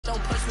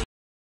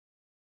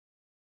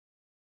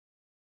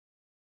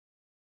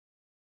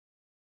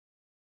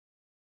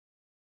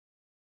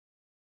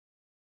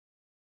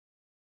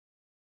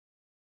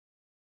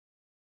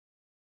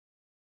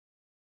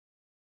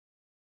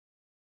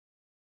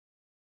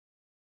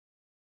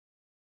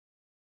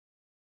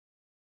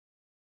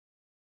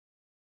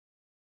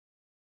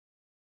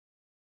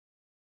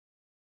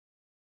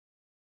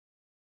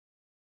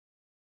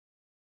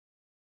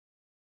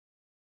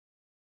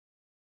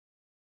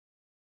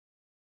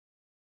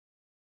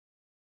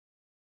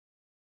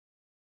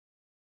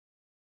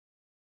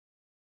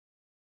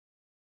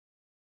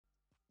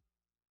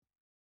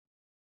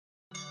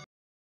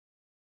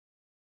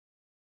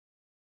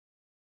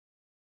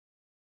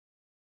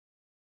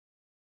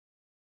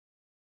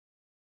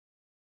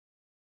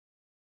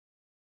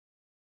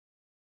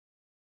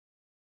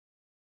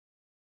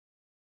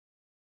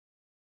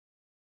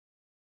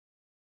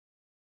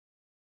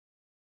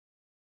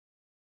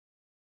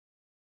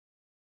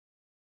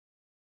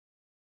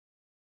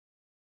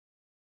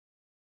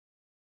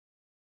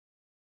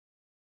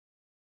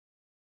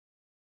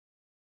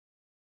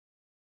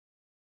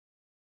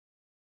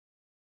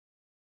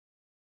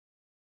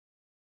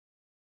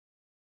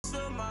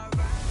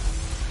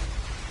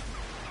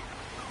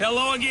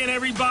Hello again,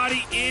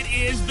 everybody. It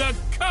is the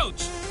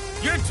coach.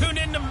 You're tuned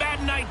into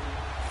Madden Night.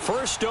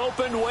 First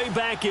opened way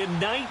back in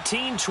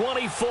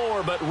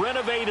 1924, but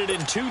renovated in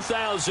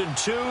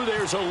 2002.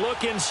 There's a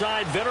look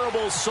inside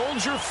venerable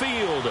Soldier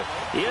Field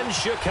in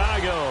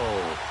Chicago.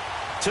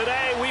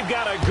 Today, we've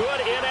got a good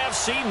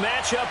NFC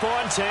matchup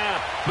on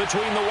tap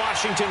between the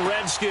Washington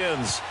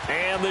Redskins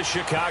and the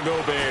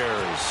Chicago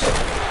Bears.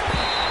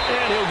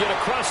 And he'll get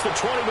across the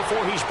 20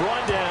 before he's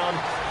brought down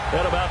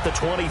at about the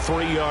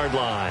 23-yard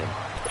line.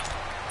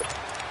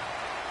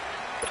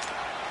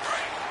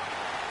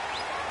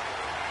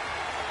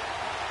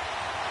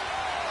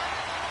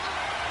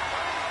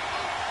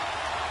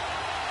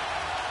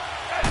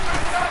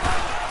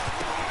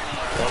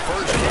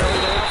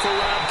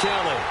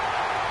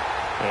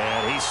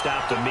 And he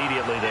stopped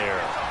immediately there.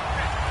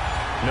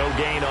 No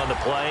gain on the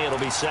play. It'll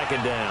be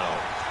second down.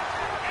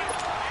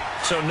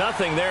 So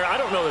nothing there. I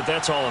don't know that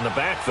that's all in the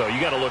back, though. You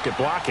got to look at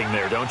blocking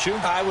there, don't you?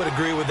 I would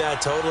agree with that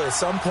totally. At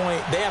some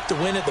point, they have to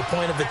win at the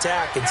point of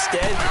attack.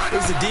 Instead, it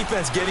was the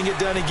defense getting it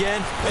done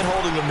again and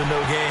holding them to no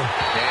gain.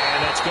 And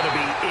that's going to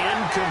be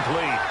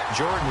incomplete.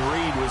 Jordan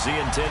Reed was the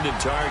intended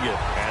target,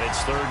 and it's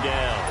third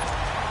down.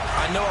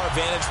 I know our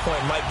vantage point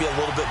might be a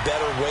little bit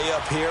better way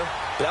up here,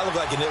 but that looked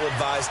like an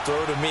ill-advised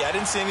throw to me. I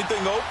didn't see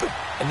anything open,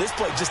 and this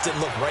play just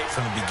didn't look right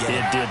from the beginning.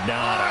 It did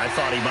not. I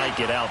thought he might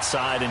get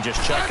outside and just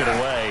chuck it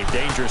away.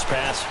 Dangerous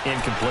pass,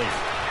 incomplete.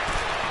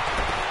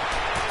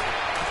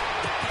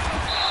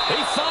 He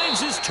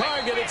finds his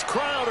target. It's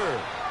Crowder.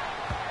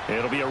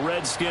 It'll be a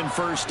Redskin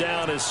first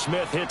down as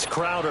Smith hits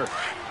Crowder.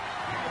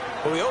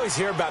 Well, we always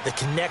hear about the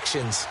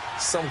connections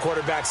some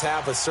quarterbacks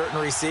have with certain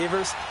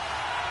receivers.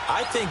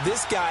 I think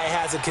this guy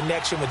has a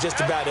connection with just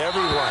about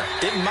everyone.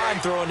 Didn't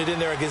mind throwing it in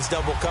there against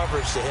double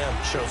coverage to him.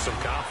 Show some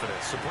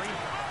confidence.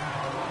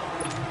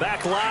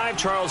 Back live,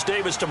 Charles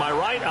Davis to my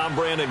right. I'm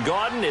Brandon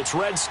Gaudin. It's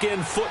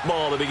Redskin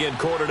football to begin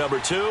quarter number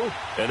 2.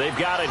 And they've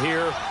got it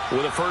here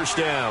with a first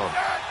down.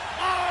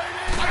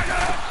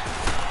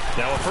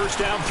 Now a first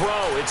down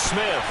throw. It's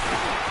Smith.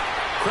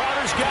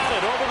 Crowder's got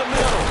it over the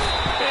middle.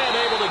 And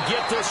able to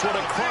get this one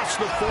across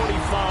the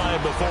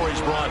 45 before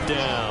he's brought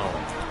down.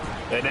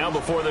 And now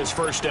before this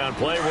first down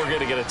play, we're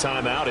going to get a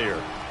timeout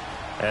here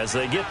as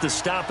they get the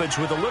stoppage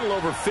with a little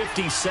over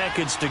 50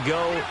 seconds to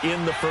go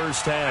in the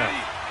first half.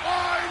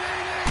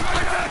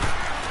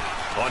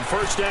 On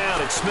first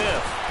down, it's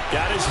Smith.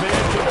 Got his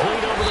man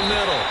complete over the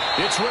middle.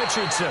 It's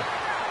Richardson.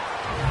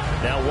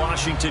 Now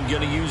Washington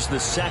going to use the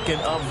second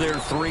of their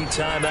 3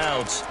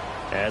 timeouts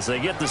as they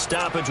get the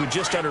stoppage with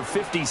just under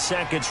 50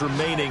 seconds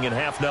remaining in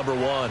half number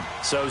 1.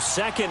 So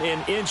second in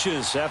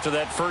inches after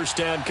that first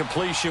down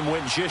completion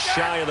went just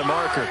shy of the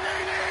marker.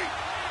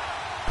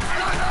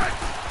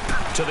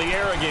 To the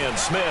air again,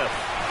 Smith.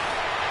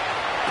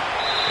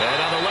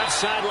 And on the left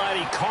sideline,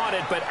 he caught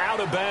it, but out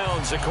of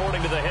bounds,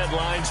 according to the head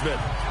linesman.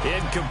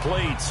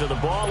 Incomplete, so the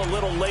ball a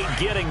little late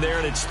getting there,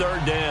 and it's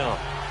third down.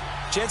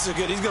 Chances are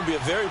good he's going to be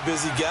a very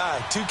busy guy.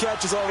 2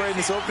 catches already in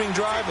this opening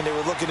drive, and they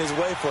were looking his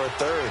way for a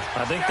third.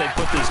 I think they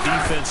put this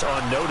defense on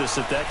notice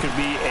that could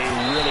be a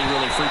really,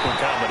 really frequent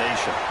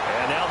combination.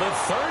 And now the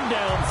third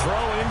down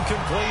throw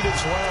incomplete as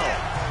well.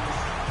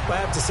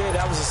 I have to say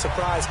that was a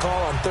surprise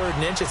call on 3rd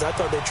and inches. I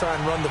thought they'd try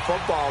and run the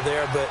football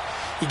there, but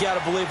you got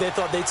to believe they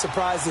thought they'd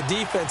surprise the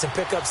defense and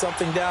pick up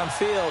something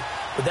downfield,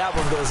 but that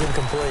one goes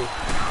incomplete.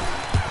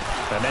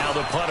 And now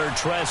the punter,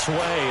 Tress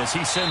Way, as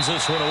he sends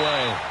this one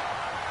away.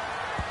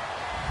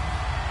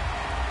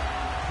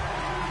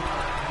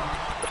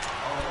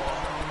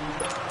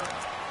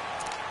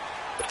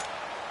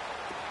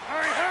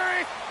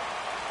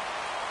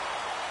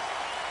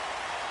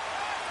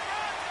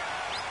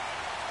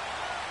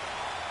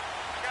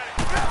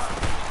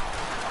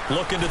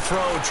 Looking to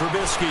throw,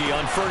 Trubisky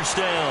on first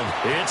down.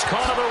 It's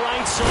caught on the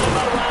right side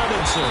by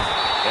Robinson.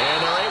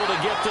 And they're able to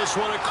get this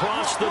one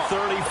across the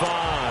 35.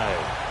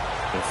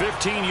 And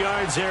 15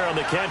 yards there on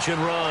the catch and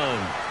run.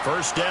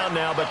 First down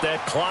now, but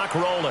that clock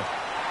rolling.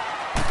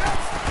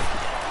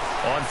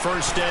 On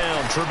first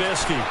down,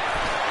 Trubisky.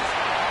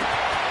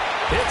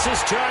 Hits his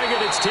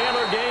target. It's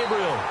Taylor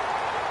Gabriel.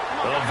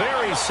 A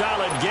very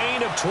solid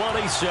gain of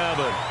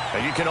 27.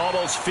 And you can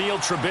almost feel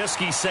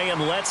Trubisky saying,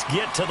 let's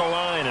get to the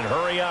line and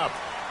hurry up.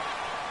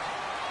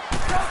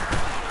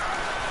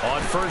 On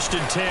first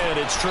and 10,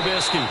 it's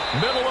Trubisky.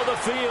 Middle of the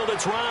field,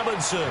 it's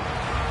Robinson.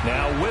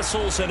 Now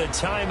whistles and a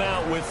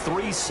timeout with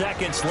 3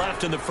 seconds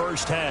left in the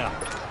first half.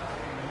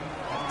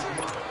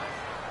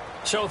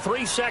 So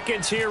 3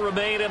 seconds here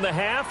remain in the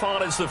half.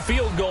 On is the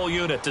field goal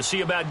unit to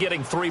see about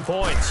getting 3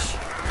 points.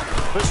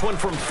 This one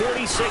from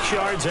 46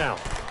 yards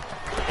out.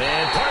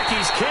 And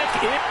Parkey's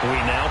kick it. We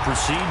now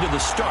proceed to the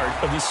start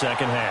of the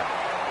second half.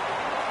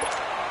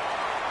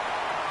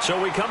 So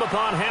we come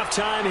upon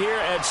halftime here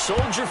at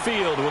Soldier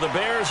Field with the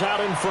Bears out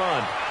in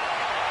front.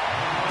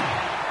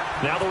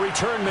 Now the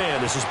return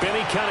man, this is Benny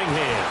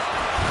Cunningham.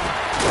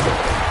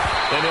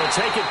 And he'll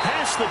take it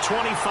past the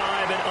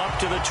 25 and up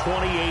to the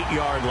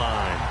 28-yard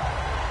line.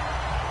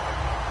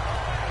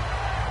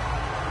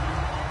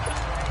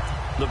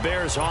 The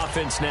Bears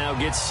offense now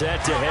gets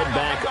set to head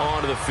back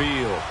onto the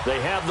field. They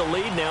have the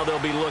lead. Now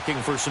they'll be looking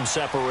for some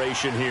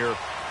separation here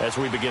as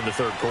we begin the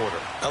third quarter.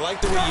 I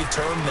like the way you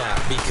term that,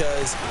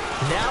 because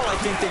now I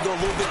think they go a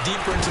little bit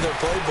deeper into their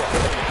playbook.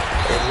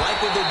 They like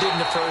what they did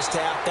in the first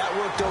half. That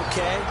worked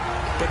okay.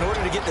 But in order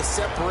to get the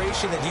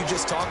separation that you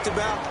just talked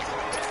about,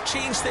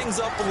 change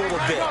things up a little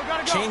bit.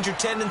 Change your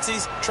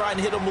tendencies. Try and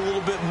hit them a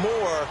little bit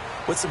more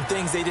with some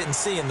things they didn't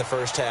see in the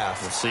first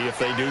half. We'll see if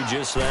they do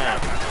just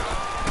that.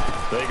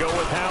 They go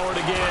with Howard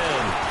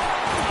again.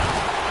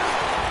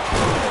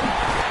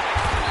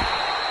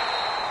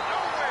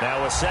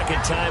 Now a second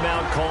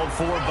timeout called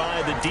for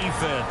by the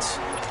defense.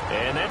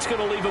 And that's going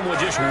to leave them with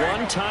just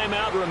one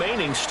timeout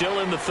remaining still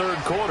in the third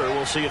quarter.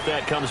 We'll see if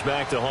that comes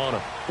back to haunt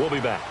them. We'll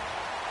be back.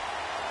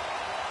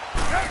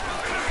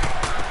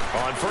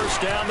 On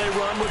first down, they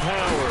run with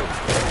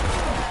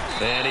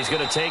Howard. And he's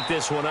going to take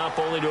this one up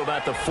only to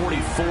about the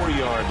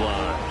 44-yard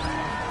line.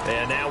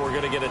 And now we're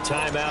going to get a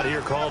timeout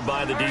here called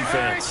by the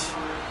defense.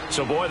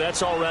 So, boy,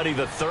 that's already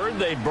the third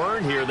they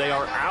burn here. They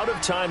are out of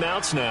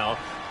timeouts now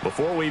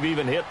before we've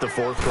even hit the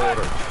fourth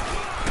quarter.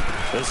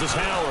 This is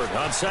Howard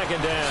on second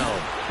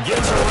down.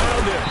 Gets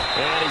around it,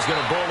 and he's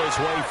going to bull his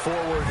way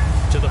forward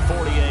to the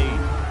 48.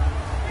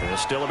 And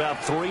it's still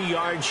about 3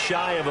 yards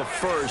shy of a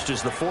first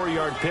as the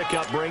 4-yard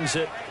pickup brings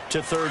it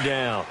to third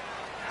down.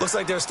 Looks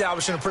like they're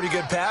establishing a pretty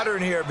good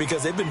pattern here,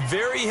 because they've been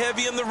very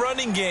heavy in the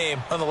running game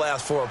on the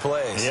last 4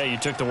 plays. Yeah, you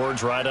took the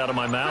words right out of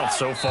my mouth.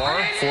 So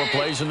far, 4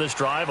 plays in this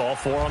drive, all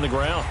 4 on the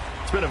ground.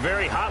 It's been a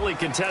very hotly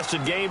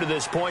contested game to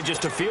this point.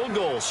 Just a field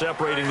goal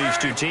separating these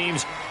two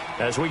teams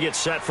as we get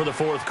set for the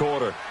fourth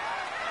quarter.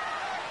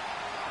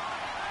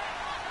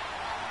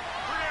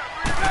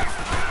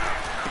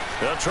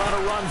 They'll try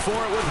to run for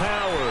it with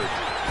Howard.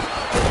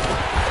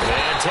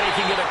 And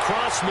taking it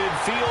across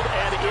midfield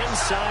and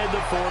inside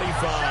the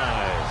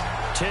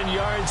 45. 10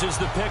 yards is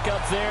the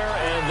pickup there,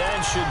 and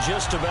that should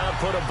just about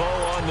put a bow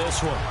on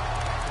this one.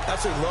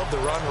 Absolutely love the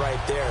run right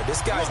there.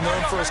 This guy's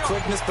known for his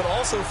quickness, but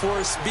also for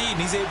his speed, and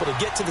he's able to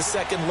get to the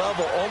second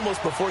level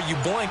almost before you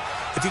blink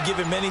if you give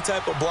him any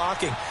type of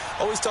blocking.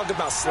 Always talk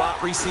about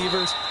slot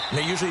receivers, and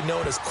they're usually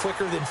known as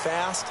quicker than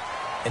fast.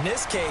 In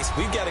this case,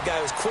 we've got a guy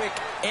who's quick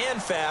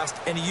and fast,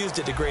 and he used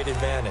it to great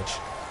advantage.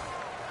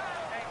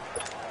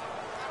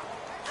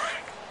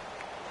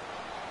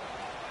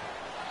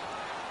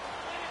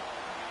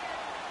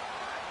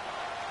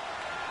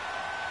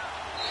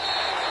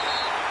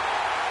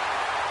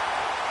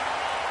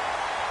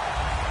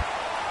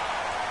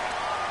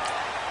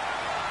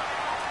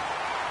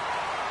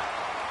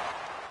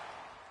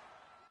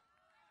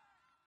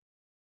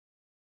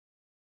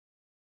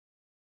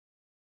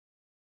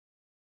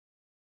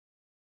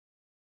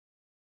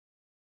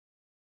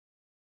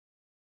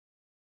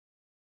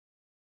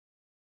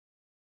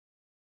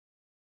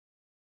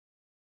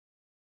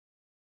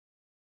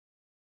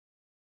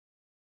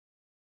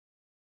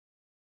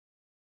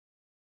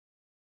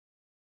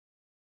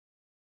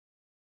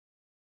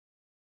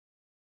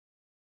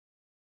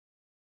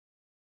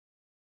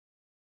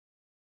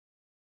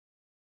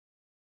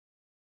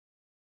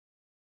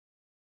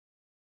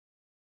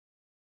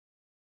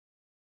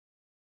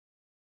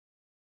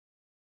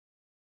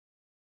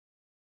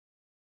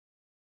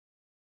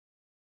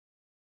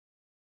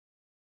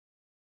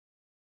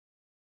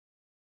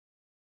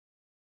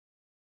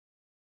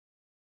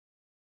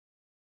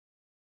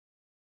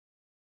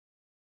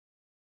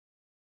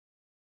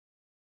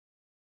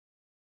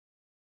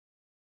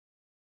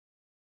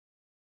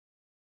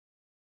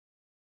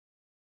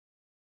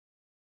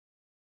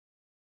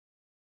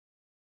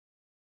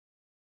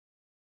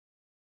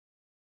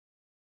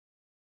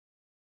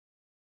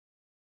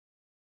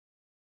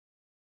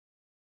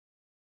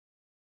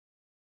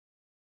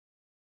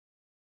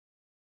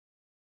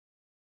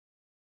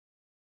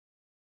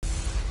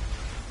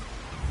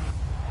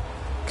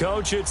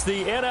 Coach, it's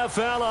the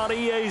NFL on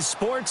EA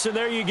Sports, and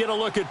there you get a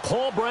look at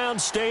Paul Brown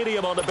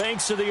Stadium on the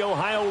banks of the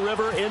Ohio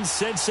River in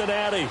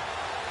Cincinnati.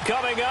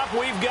 Coming up,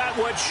 we've got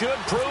what should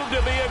prove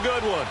to be a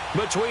good one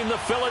between the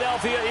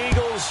Philadelphia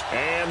Eagles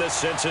and the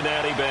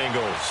Cincinnati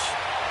Bengals.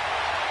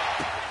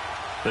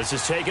 This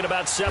is taken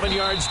about 7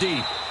 yards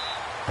deep.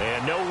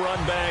 And no run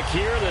back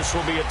here. This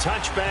will be a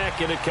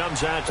touchback, and it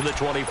comes out to the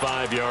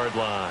 25-yard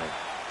line.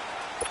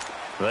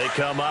 They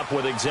come up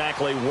with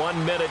exactly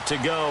 1 minute to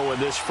go in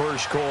this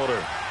first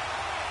quarter.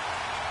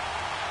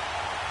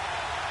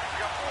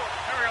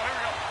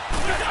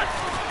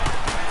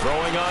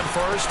 Throwing on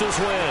first is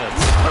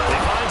Wentz. He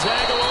finds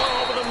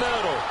Aguilar over the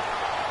middle.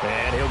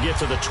 And he'll get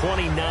to the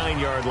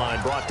 29-yard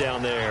line, brought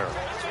down there.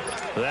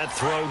 That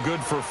throw good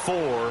for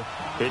 4.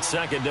 It's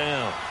second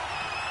down.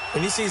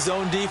 When you see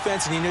zone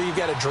defense and you know you've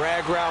got a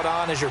drag route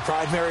on as your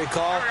primary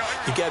call,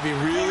 you've got to be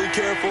really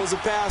careful as a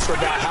passer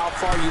about how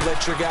far you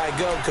let your guy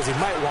go, because he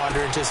might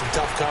wander into some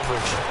tough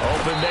coverage.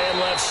 Open man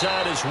left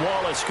side is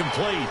Wallace,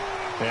 complete.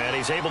 And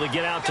he's able to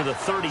get out to the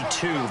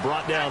 32,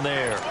 brought down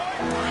there.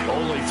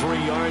 Only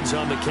 3 yards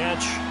on the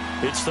catch.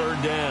 It's third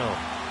down.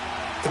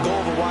 The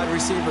goal of a wide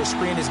receiver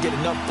screen is get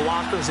enough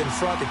blockers in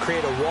front to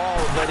create a wall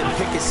and let him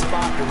pick his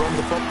spot to run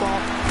the football.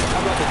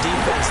 How about the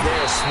defense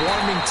there,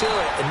 swarming to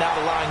it and not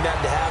allowing that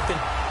to happen?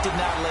 Did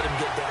not let him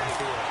get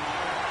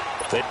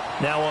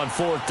downfield. Now on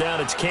fourth down,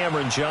 it's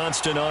Cameron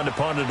Johnston on to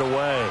punt it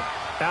away.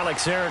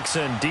 Alex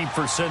Erickson deep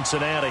for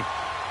Cincinnati.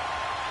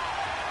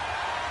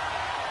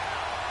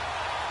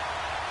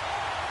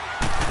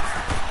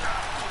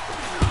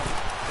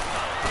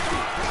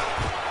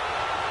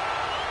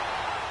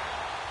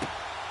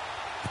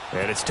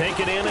 And it's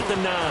taken in at the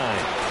 9.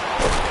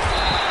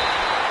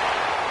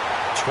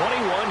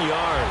 21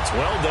 yards.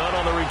 Well done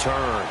on the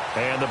return.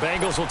 And the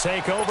Bengals will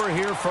take over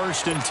here,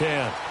 1st and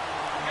 10.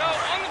 Go,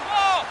 on the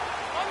ball!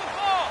 On the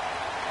ball!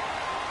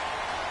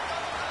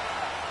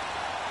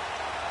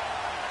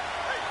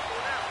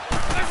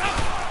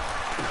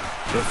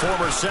 The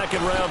former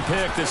second-round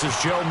pick, this is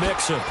Joe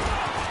Mixon.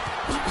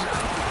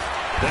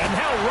 And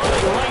now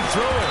running right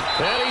through it.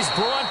 And he's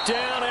brought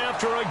down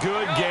after a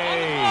good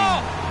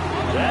game.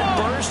 That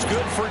burst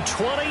good for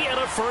 20 and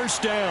a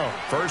first down.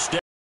 First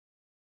down,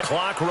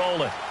 clock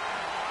rolling.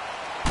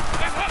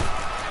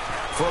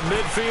 From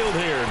midfield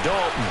here,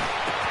 Dalton.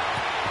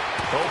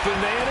 Open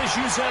man is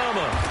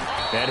Uzama.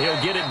 And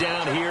he'll get it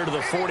down here to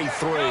the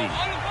 43.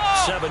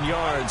 7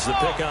 yards, the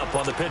pickup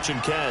on the pitch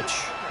and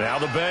catch. Now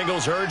the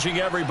Bengals urging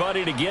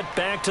everybody to get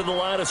back to the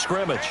line of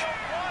scrimmage.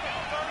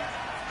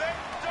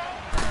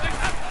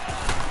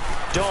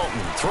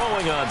 Dalton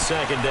throwing on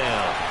second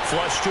down.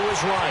 Flush to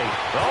his right.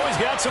 Oh, he's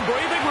got some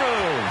breathing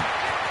room.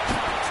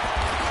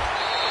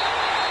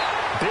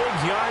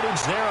 Big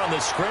yardage there on the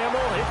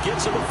scramble. It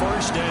gets him a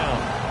first down.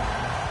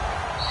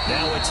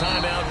 Now a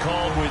timeout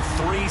called with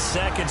 3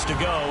 seconds to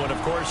go. And,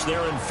 of course,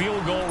 they're in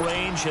field goal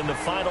range in the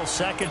final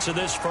seconds of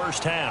this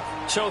first half.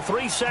 So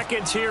 3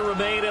 seconds here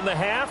remain in the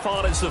half.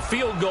 On is the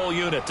field goal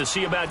unit to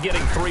see about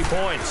getting 3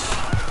 points.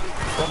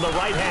 From the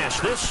right hash,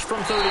 this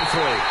from 33.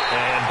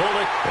 And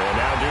Bullock. And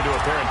now due to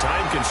apparent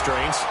time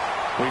constraints,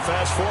 we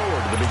fast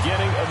forward to the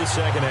beginning of the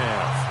second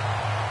half.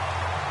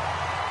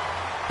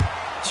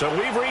 So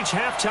we've reached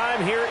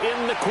halftime here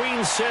in the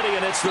Queen City,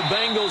 and it's the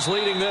Bengals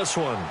leading this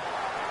one.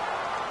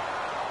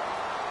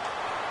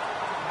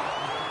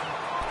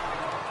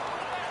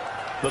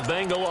 The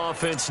Bengal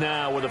offense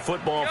now with a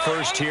football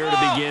first here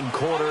to begin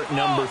quarter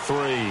number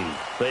 3.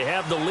 They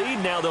have the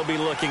lead. Now they'll be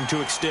looking to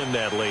extend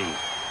that lead.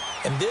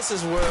 And this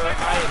is where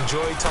I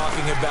enjoy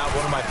talking about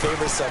one of my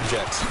favorite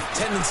subjects,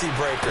 tendency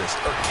breakers,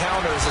 or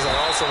counters as I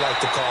also like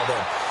to call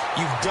them.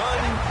 You've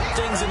done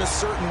things in a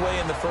certain way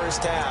in the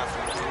first half,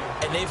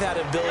 and they've had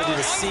the ability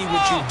to see what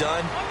you've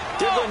done.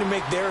 They're going to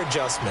make their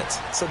adjustments.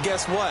 So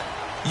guess what?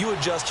 You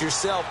adjust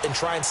yourself and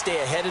try and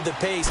stay ahead of the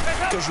pace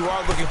because you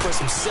are looking for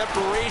some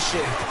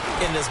separation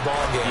in this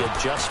ball game. The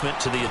adjustment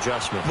to the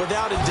adjustment.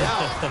 Without a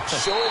doubt.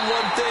 Show them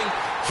one thing,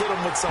 hit them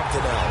with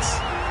something else.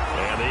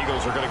 And the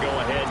Eagles are going to go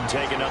ahead and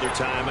take another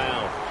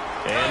timeout.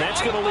 And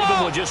that's going to leave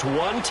them with just 1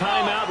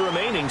 timeout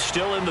remaining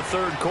still in the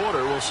third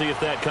quarter. We'll see if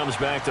that comes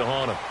back to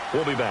haunt them.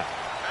 We'll be back.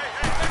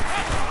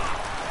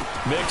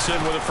 Mixon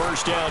with a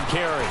first down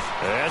carry.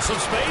 And some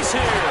space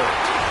here.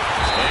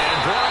 And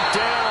brought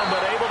down,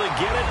 but able to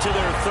get it to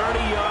their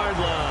 30-yard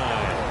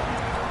line.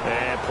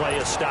 And play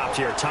is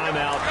stopped here.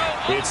 Timeout.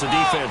 It's the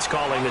defense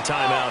calling the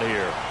timeout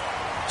here.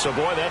 So,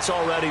 boy, that's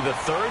already the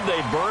third they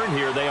burned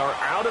here. They are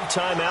out of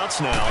timeouts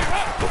now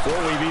before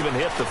we've even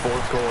hit the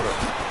fourth quarter.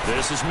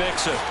 This is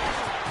Mixon.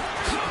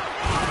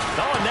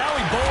 Oh, and now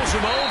he bowls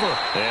him over.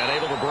 And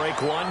able to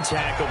break 1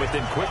 tackle, but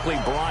then quickly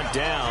brought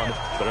down.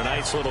 But a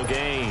nice little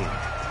gain.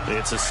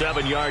 It's a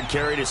 7-yard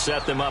carry to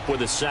set them up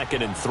with a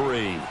 2nd and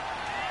 3.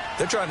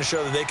 They're trying to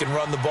show that they can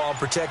run the ball and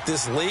protect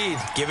this lead.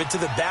 Give it to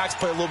the backs,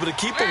 play a little bit of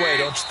keep away,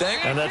 don't you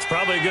think? And that's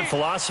probably a good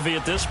philosophy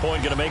at this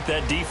point, going to make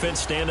that defense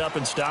stand up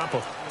and stop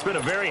them. It's been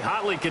a very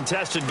hotly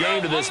contested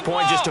game to this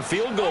point, just a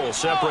field goal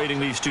separating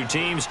these two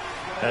teams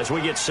as we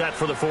get set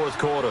for the fourth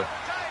quarter.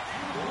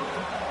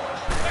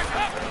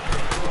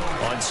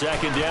 On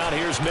second down,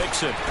 here's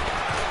Mixon.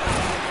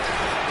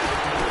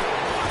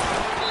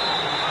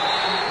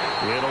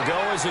 It'll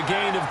go as a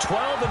gain of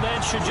 12, and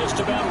that should just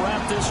about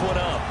wrap this one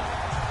up.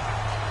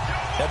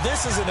 Now,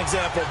 this is an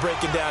example of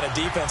breaking down a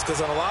defense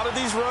because on a lot of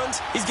these runs,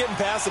 he's getting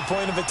past the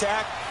point of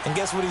attack, and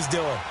guess what he's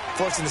doing?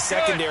 Forcing the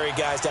secondary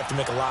guys to have to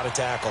make a lot of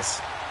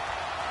tackles.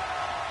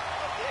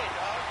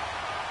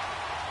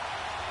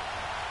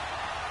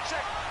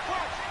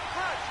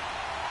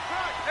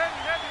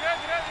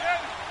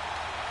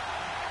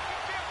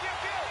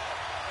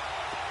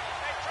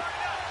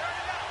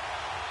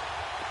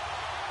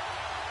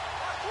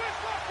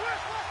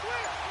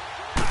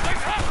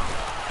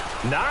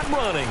 Not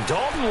running.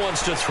 Dalton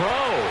wants to throw.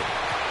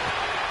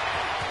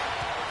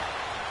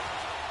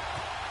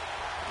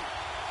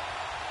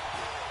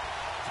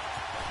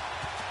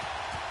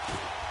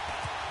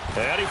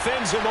 And he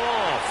fends him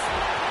off.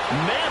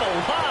 Man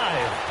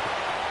alive.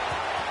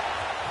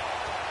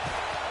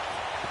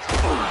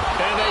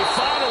 And they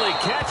finally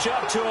catch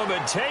up to him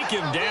and take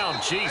him down.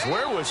 Jeez,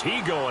 where was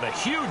he going? A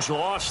huge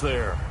loss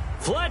there.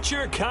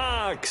 Fletcher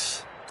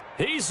Cox.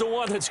 He's the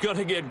one that's going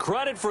to get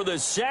credit for the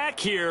sack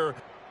here.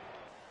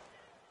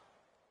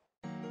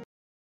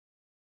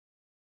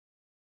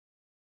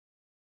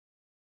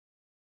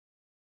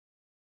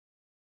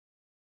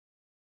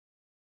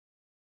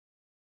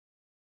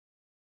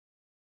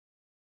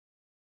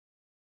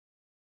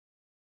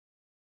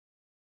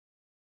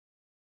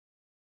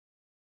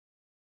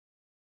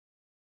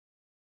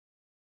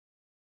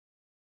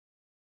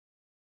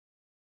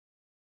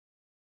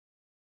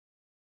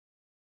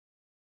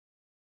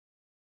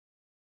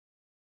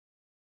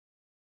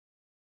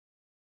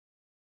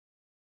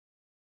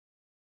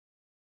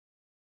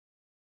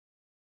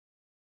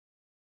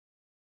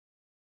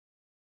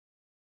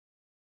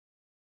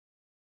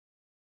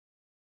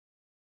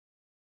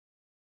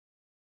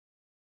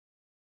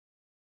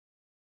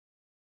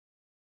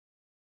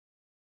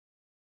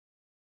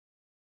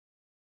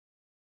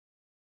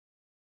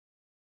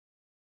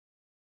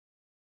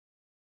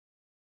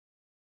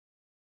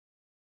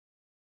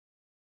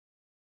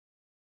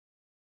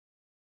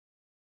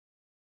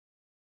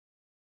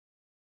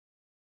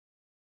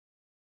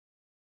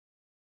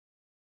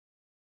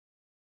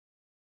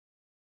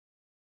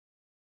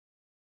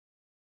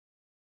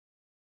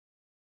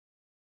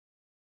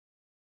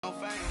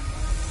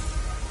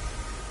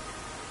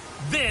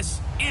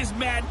 This is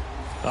Madden.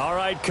 All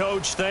right,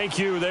 Coach, thank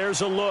you.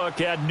 There's a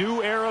look at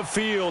New Era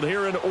Field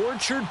here in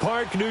Orchard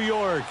Park, New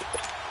York.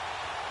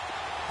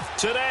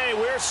 Today,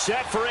 we're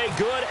set for a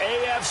good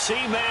AFC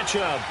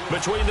matchup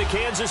between the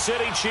Kansas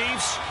City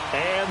Chiefs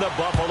and the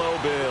Buffalo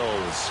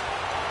Bills.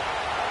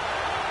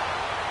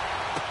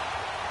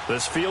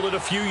 This fielded a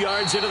few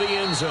yards into the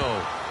end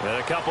zone. And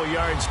a couple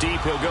yards deep,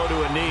 he'll go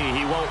to a knee.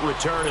 He won't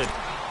return it.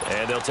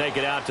 And they'll take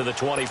it out to the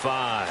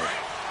 25.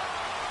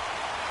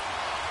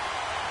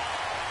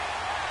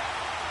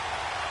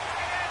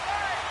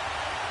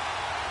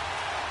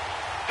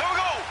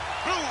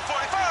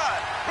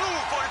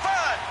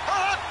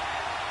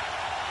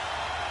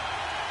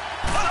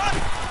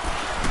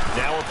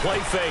 Now a play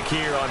fake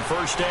here on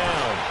first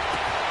down.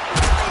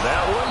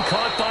 That one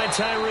caught by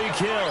Tyreek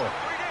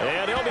Hill.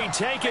 And he'll be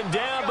taken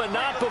down, but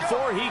not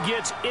before he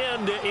gets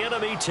into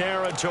enemy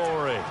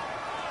territory.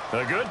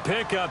 A good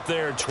pickup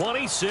there,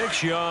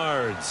 26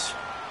 yards.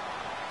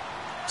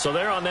 So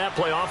there on that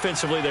play,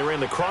 offensively, they ran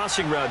the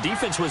crossing route.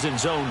 Defense was in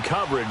zone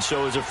coverage,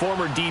 so as a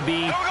former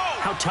DB,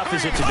 how tough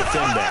is it to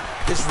defend that?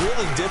 It's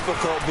really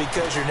difficult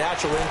because your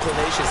natural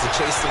inclination is to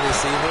chase the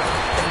receiver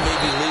and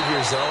maybe leave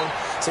your zone.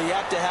 So you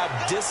have to have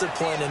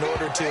discipline in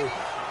order to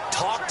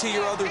talk to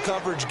your other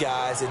coverage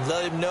guys and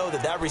let him know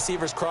that that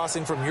receiver's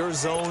crossing from your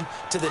zone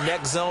to the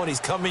next zone. He's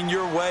coming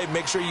your way.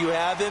 Make sure you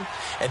have him.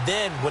 And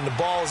then when the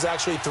ball is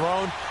actually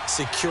thrown,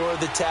 secure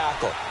the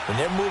tackle. When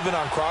they're moving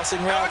on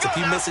crossing routes, if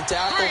you miss a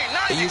tackle,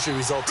 it usually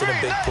results in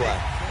a big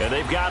play. And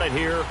they've got it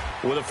here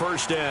with a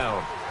first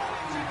down.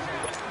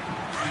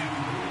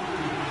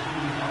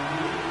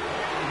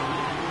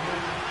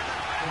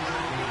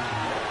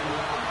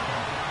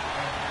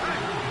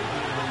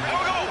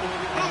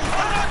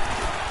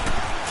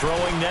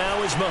 Throwing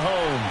now is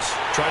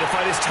Mahomes. Trying to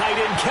find his tight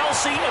end,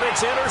 Kelsey, and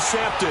it's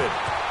intercepted.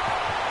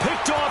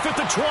 Picked off at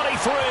the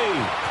 23.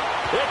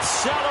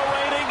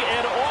 Accelerating,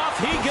 and off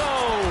he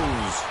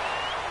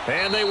goes.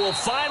 And they will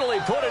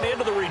finally put it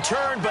into the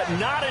return, but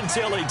not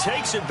until he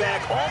takes it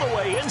back all the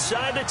way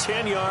inside the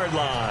 10-yard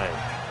line.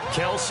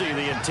 Kelsey,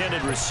 the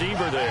intended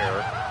receiver there.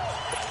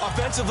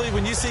 Offensively,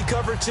 when you see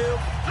cover two,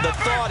 the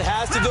thought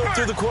has to go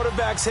through the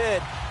quarterback's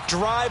head.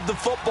 Drive the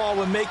football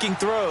when making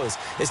throws.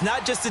 It's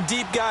not just the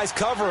deep guys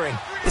covering.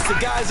 It's the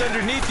guys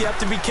underneath you have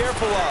to be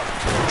careful of.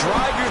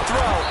 Drive your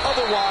throw.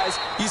 Otherwise,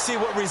 you see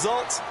what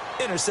results?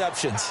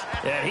 Interceptions.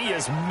 And he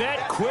is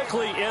met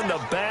quickly in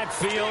the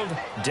backfield.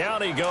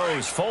 Down he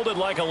goes, folded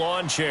like a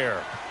lawn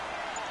chair.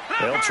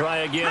 They'll try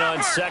again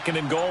on second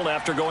and goal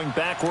after going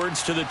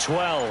backwards to the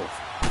 12.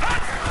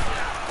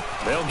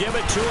 They'll give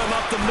it to him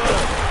up the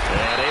middle.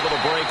 And able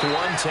to break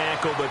one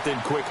tackle, but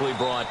then quickly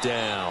brought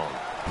down.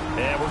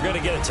 And we're going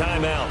to get a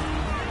timeout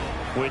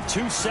with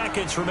 2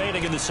 seconds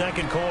remaining in the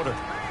second quarter.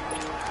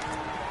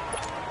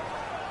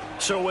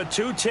 So with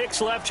 2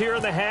 ticks left here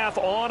in the half,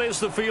 on is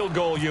the field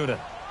goal unit.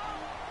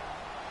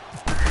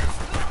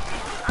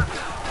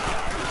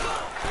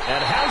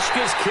 And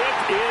Hauschka's kick,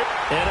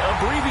 an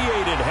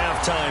abbreviated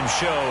halftime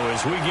show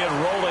as we get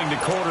rolling to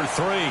quarter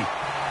 3.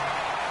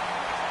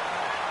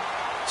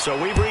 So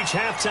we've reached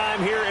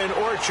halftime here in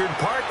Orchard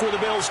Park with the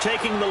Bills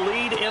taking the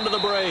lead into the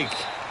break.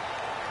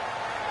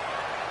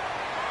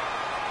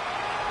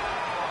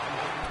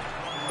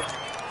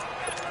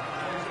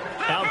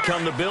 Out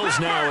come the Bills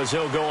now as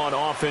they'll go on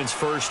offense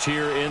first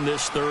here in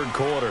this third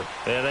quarter.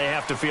 And they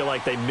have to feel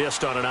like they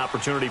missed on an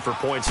opportunity for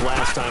points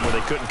last time when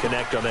they couldn't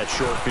connect on that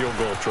short field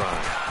goal try.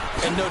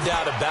 And no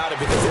doubt about it,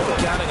 because they were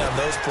counting on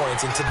those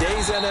points. In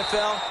today's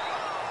NFL,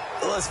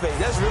 let's face it,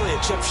 that's really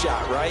a chip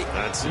shot, right?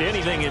 That's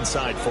anything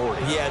inside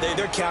 40. Yeah,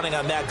 they're counting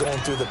on that going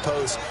through the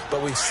post.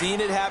 But we've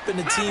seen it happen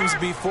to teams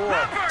before.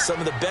 Some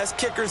of the best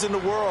kickers in the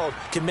world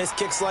can miss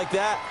kicks like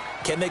that.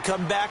 Can they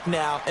come back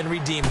now and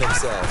redeem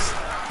themselves?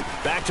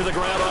 Back to the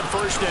ground on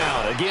first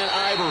down. Again,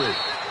 Ivory.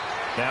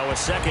 Now a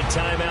second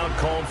timeout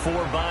called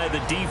for by the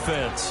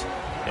defense.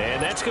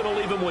 And that's going to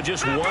leave them with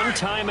just one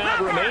timeout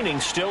remaining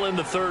still in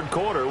the third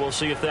quarter. We'll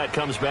see if that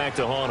comes back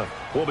to haunt them.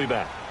 We'll be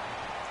back.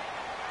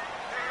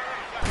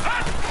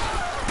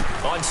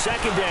 On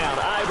second down,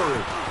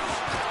 Ivory.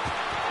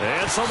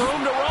 And some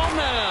room to roam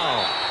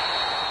now.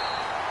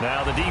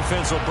 Now the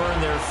defense will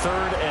burn their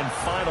third and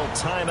final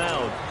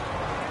timeout.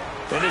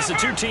 And as the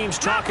two teams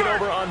talk it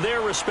over on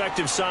their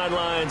respective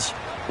sidelines,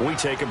 we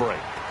take a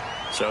break.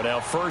 So now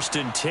 1st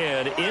and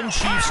 10 in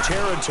Chiefs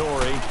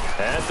territory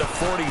at the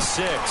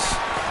 46.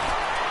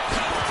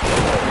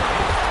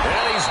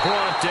 And he's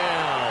brought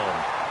down.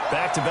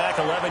 Back-to-back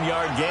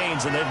 11-yard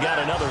gains, and they've got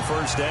another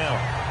first down.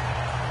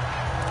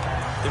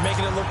 They're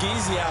making it look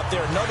easy out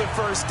there. Another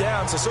first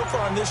down. So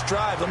far on this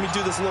drive, let me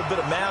do this little bit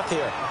of math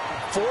here.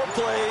 4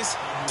 plays,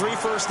 3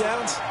 first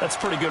downs. That's a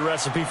pretty good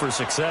recipe for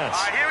success.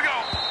 All right, here we go.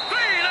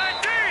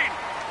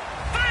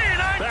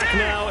 3-19. Back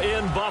now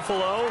in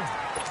Buffalo.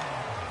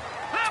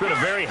 It's been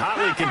a very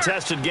hotly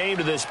contested game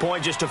to this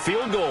point. Just a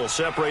field goal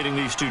separating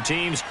these two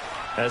teams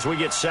as we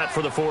get set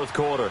for the fourth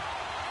quarter.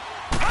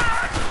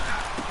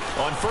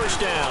 On first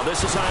down,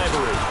 this is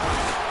Ivory.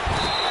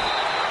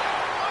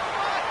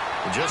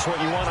 Just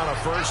what you want on a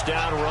first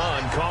down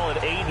run. Call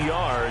it 8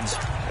 yards,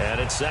 and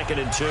it's 2nd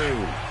and 2.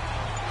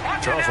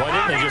 Charles, why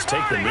didn't they just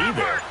take the knee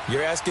there?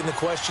 You're asking the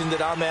question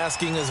that I'm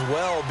asking as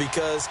well,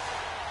 because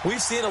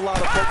we've seen a lot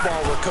of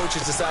football where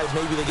coaches decide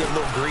maybe they get a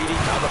little greedy.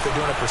 I don't know if they're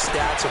doing it for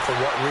stats or for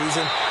what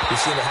reason. We've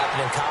seen it happen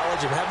in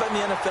college. And how about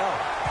in the NFL?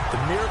 The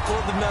miracle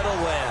of the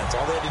Meadowlands.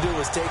 All they had to do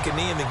was take a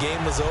knee and the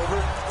game was over.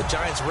 The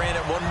Giants ran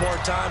it one more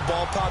time.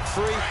 Ball popped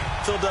free.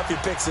 Philadelphia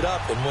picks it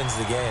up and wins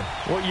the game.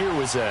 What year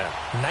was that?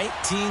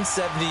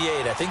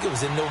 1978. I think it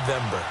was in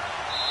November.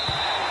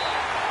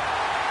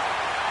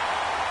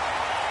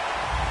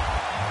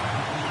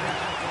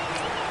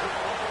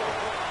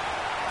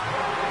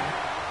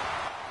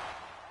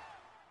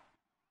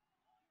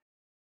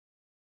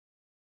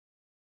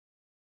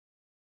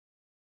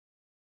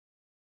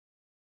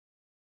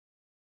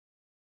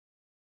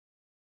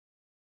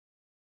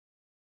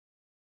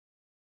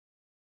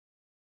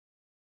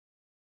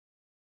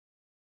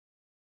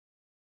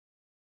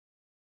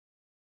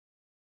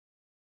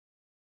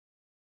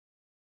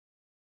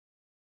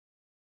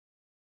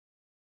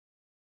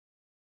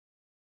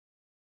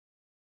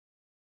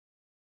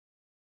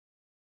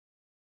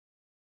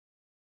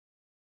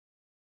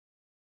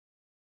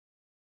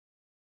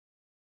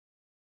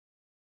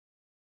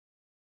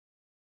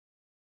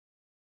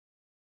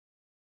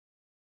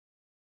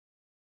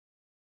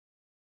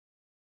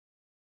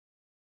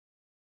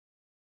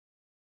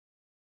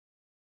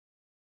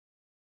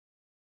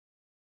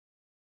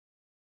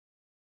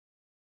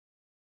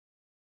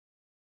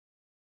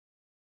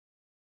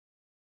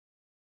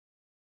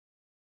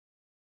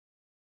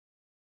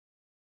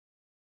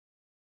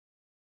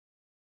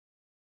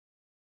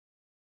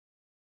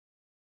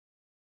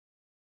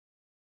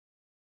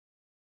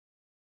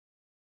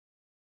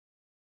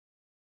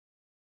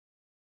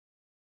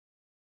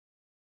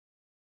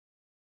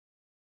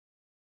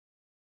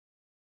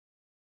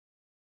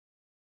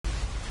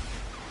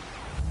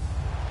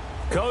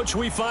 Coach,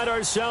 we find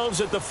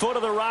ourselves at the foot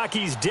of the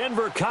Rockies,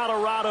 Denver,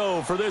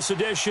 Colorado, for this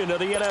edition of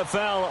the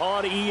NFL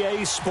on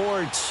EA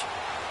Sports.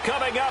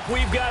 Coming up,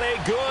 we've got a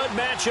good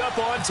matchup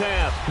on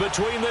tap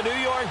between the New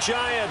York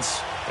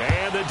Giants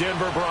and the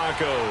Denver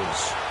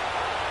Broncos.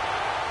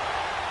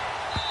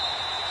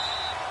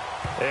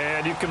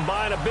 And you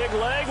combine a big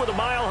leg with a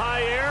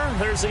mile-high air,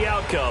 there's the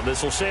outcome.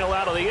 This will sail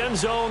out of the end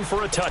zone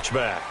for a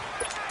touchback.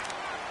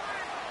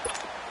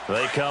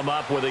 They come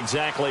up with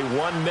exactly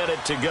 1 minute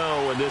to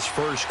go in this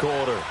first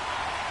quarter.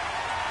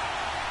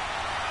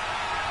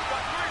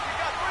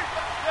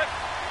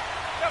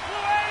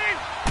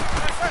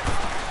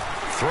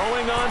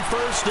 Throwing on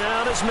first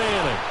down is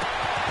Manning.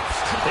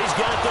 He's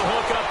got the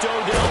hook up to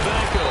Odell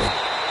Beckham.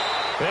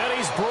 And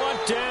he's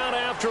brought down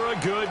after a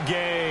good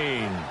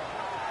gain.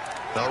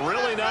 A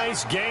really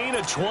nice gain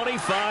of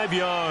 25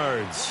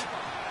 yards.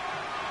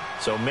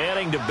 So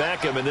Manning to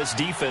Beckham, and this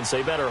defense,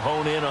 they better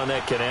hone in on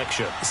that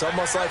connection. It's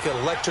almost like an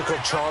electrical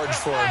charge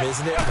for him,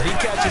 isn't it? When he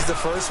catches the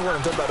first one,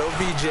 I'm talking about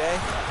OBJ,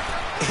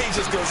 he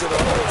just goes in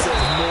the hole and says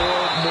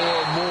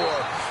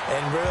more.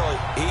 And really,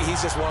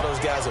 he's just one of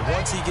those guys that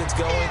once he gets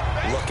going,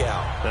 look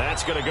out.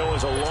 That's going to go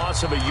as a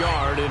loss of a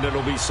yard, and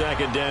it'll be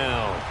 2nd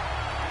down.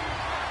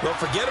 Well,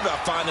 forget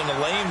about finding a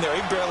lane there. He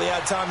barely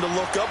had time to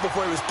look up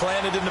before he was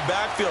planted in the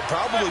backfield.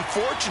 Probably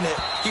fortunate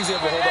he was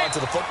able to hold on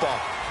to the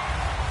football.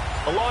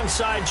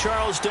 Alongside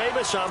Charles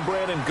Davis, I'm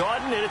Brandon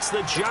Gaudin, and it's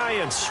the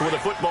Giants with the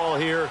football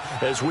here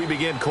as we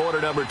begin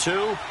quarter number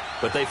 2.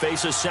 But they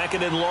face a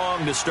 2nd and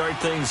long to start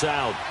things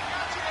out.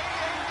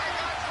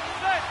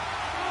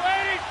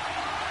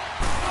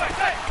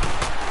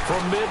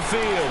 From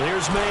midfield,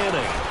 here's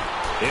Manning.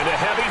 Into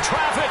heavy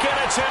traffic, and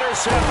it's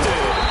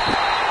intercepted.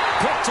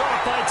 Picked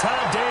off by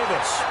Tom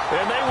Davis.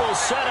 And they will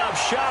set up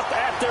shop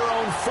at their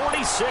own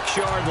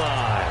 46-yard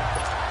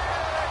line.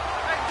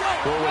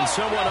 Well, when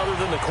someone other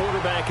than the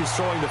quarterback is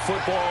throwing the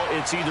football,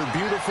 it's either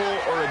beautiful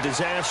or a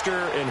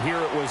disaster, and here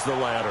it was the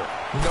latter.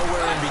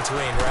 Nowhere in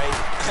between, right?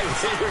 I mean,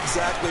 you're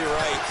exactly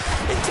right.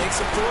 It takes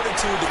some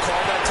fortitude to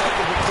call that type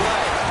of a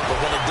play, but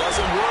when it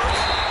doesn't work,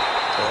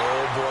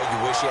 oh boy, you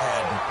wish you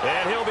hadn't.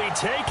 And he'll be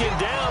taken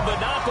down,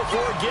 but not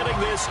before getting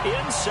this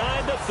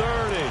inside the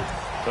 30.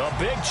 A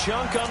big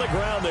chunk on the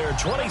ground there,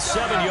 27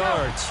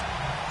 yards.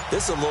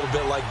 This is a little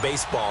bit like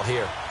baseball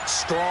here.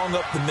 Strong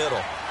up the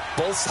middle.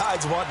 Both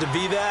sides want to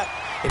be that.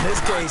 In this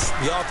case,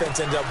 the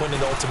offense ended up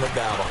winning the ultimate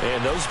battle.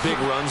 And those big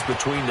runs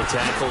between the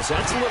tackles,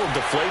 that's a little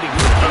deflating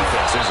for the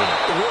defense, isn't it?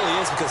 It really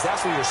is, because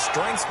that's where your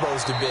strength's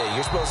supposed to be.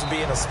 You're supposed to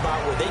be in a spot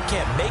where they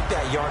can't make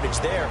that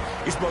yardage there.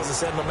 You're supposed to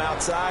send them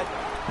outside.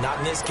 Not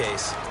in this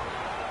case.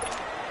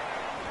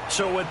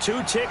 So with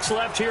 2 ticks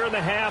left here in the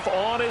half,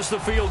 on is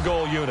the field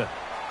goal unit.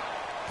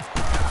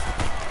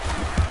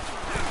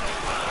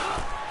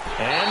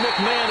 And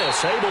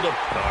McManus able to...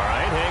 All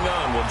right, hang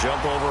on. We'll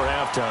jump over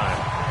halftime.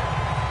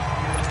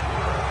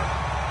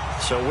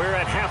 So we're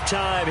at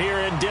halftime here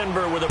in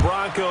Denver with the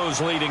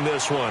Broncos leading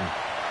this one.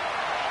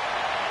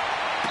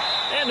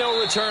 And no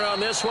return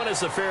on this one as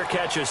the fair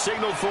catch is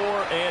signaled for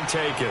and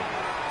taken.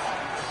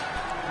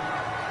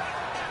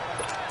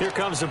 Here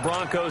comes the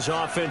Broncos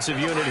offensive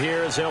unit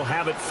here as they'll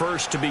have it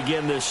first to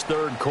begin this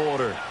third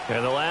quarter.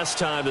 And the last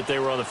time that they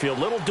were on the field,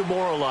 a little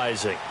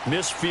demoralizing.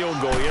 Missed field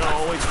goal. You don't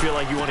always feel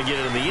like you want to get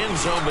it in the end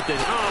zone, but then,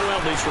 oh, well,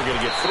 at least we're going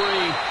to get 3.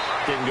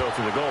 Didn't go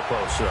through the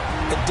goalpost, so.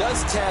 It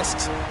does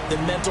test the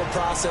mental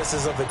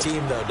processes of a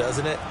team, though,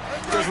 doesn't it?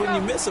 Because when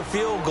you miss a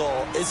field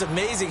goal, it's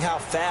amazing how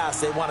fast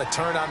they want to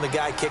turn on the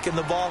guy kicking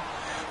the ball.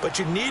 But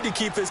you need to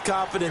keep his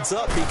confidence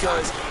up,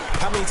 because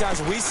how many times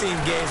have we seen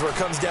games where it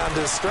comes down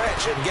to a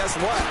stretch? And guess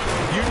what?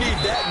 You need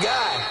that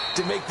guy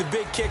to make the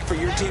big kick for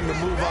your team to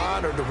move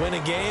on or to win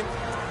a game.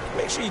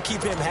 Make sure you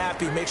keep him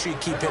happy. Make sure you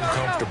keep him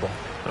comfortable.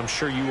 I'm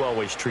sure you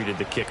always treated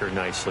the kicker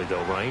nicely,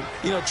 though, right?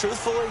 You know,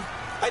 truthfully,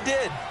 I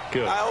did.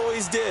 Good. I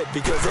always did,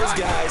 because those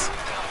guys,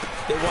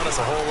 they won us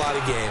a whole lot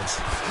of games.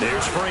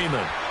 There's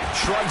Freeman.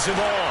 Shrugs him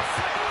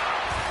off.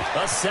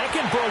 A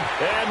second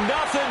broke, and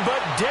nothing but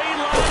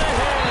daylight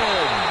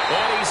ahead.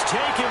 And he's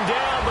taken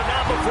down, but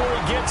not before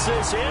he gets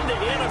this into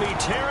enemy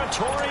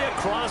territory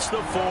across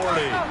the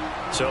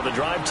 40. So the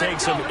drive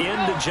takes him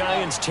into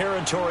Giants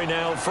territory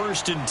now,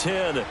 1st and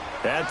 10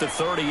 at the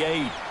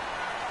 38.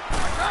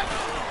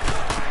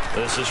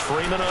 This is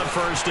Freeman on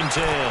 1st and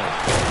 10.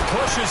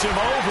 Pushes him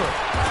over.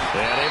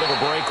 And able to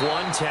break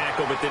one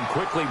tackle, but then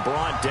quickly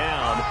brought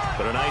down.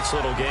 But a nice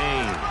little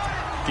gain.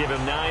 Give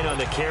him 9 on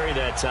the carry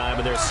that time,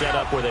 and they're set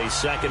up with a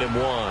 2nd and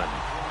 1.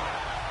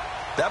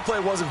 That play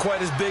wasn't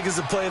quite as big as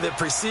the play that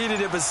preceded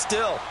it, but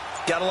still,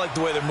 gotta like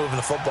the way they're moving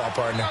the football,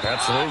 partner.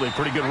 Absolutely.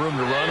 Pretty good room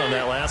to run on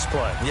that last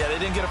play. Yeah, they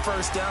didn't get a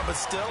first down, but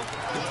still.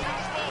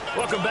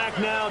 Welcome back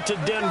now to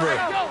Denver.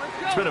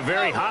 It's been a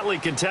very hotly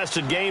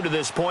contested game to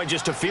this point.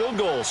 Just a field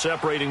goal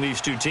separating these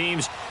two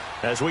teams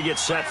as we get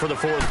set for the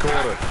 4th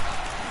quarter.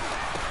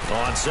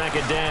 On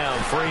 2nd down,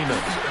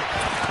 Freeman.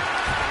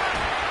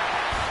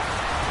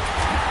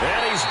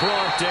 And he's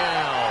brought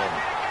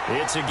down.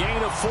 It's a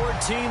gain of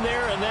 14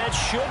 there, and that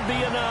should be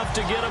enough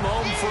to get him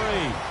home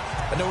free.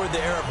 I know we're in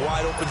the era of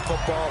wide-open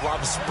football, a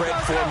lot of spread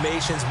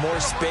formations, more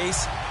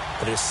space,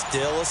 but there's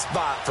still a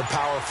spot for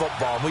power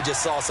football, and we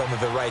just saw some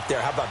of it right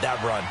there. How about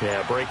that run?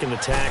 Yeah, breaking the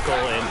tackle,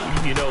 and,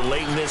 you know,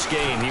 late in this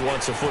game, he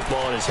wants the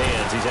football in his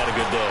hands. He's had a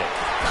good day.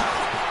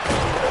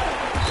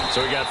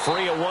 So he got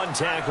free of one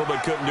tackle,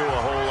 but couldn't do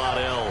a whole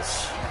lot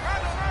else.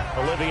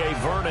 Olivier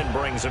Vernon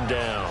brings him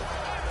down.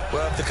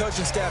 Well, if the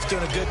coaching staff's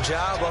doing a good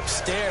job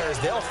upstairs,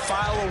 they'll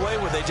file away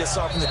what they just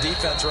saw from the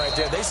defense right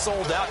there. They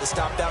sold out to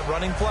stop that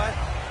running play.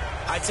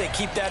 I'd say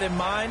keep that in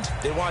mind.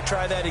 They want to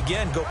try that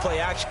again. Go play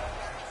action.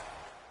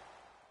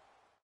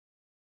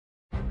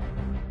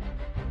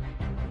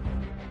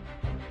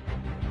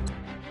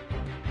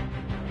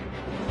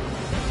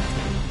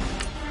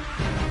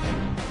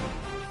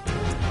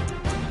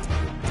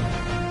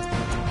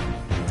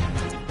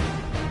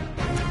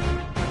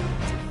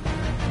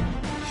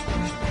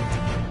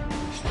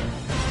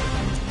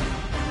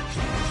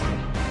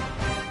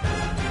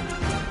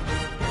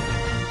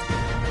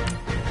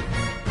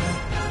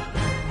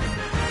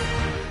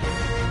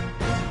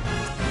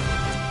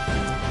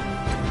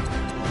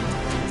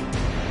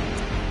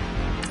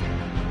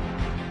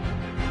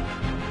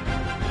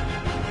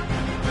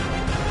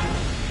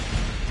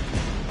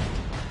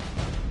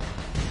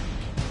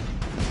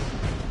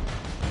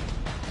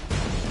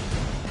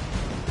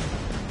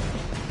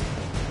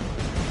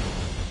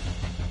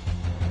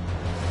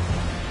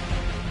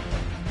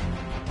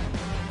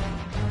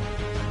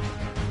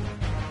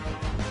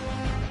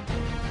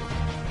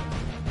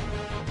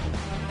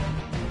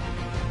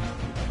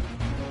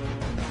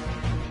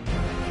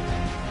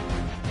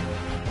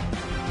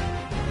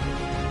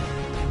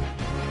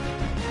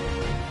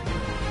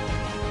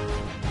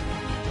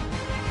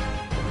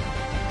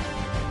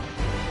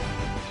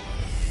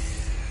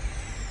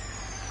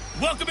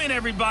 Welcome in,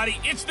 everybody.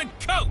 It's the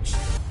coach.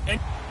 And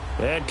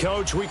And,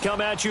 Coach, we come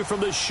at you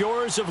from the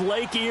shores of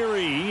Lake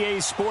Erie.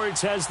 EA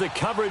Sports has the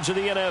coverage of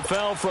the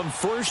NFL from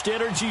First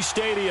Energy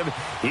Stadium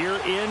here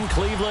in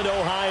Cleveland,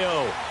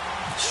 Ohio.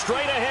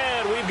 Straight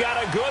ahead, we've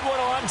got a good one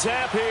on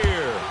tap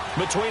here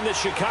between the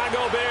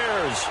Chicago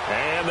Bears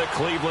and the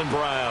Cleveland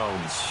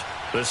Browns.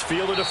 This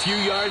fielded a few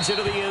yards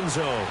into the end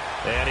zone,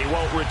 and he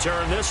won't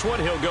return this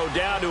one. He'll go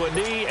down to a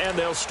knee, and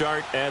they'll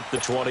start at the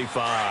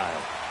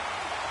 25.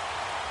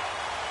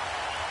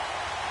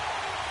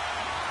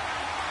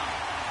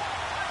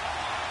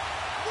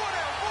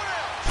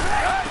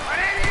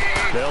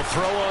 They'll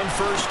throw on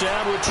first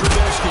down with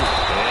Trubisky.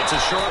 And it's a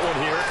short one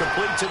here,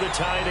 complete to the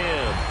tight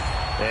end.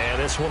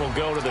 And this one will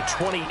go to the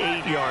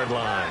 28-yard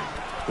line.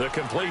 The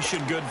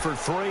completion good for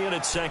 3, and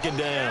it's second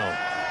down.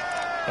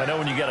 I know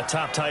when you got a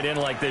top tight end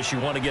like this,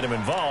 you want to get him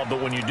involved,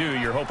 but when you do,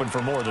 you're hoping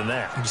for more than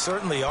that. You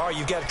certainly are.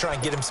 You've got to try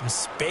and get him some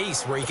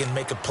space where he can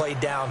make a play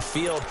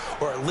downfield,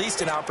 or at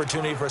least an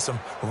opportunity for some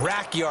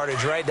rack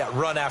yardage, right? That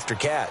run after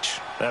catch.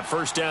 That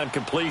first down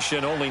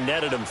completion only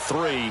netted him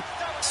 3.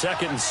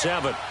 Second and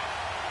 7.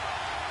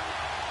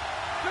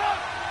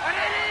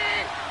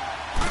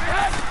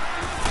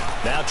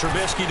 Now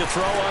Trubisky to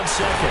throw on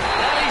second.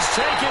 And he's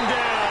taken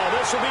down.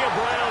 This will be a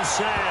Brown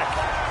sack.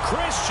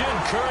 Christian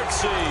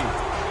Kirksey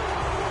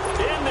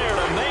in there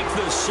to make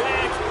the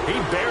sack. He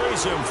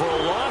buries him for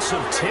a loss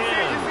of 10.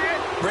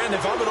 Brandon,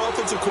 if I'm an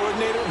offensive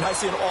coordinator and I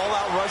see an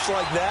all-out rush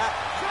like that,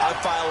 I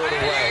file it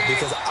away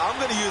because I'm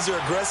going to use their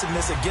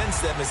aggressiveness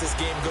against them as this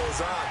game goes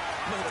on.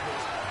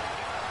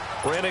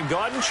 Brandon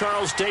Gaudin,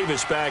 Charles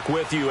Davis back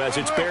with you as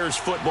it's Bears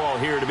football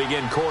here to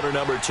begin quarter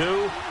number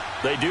 2.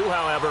 They do,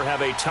 however,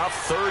 have a tough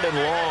 3rd and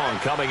long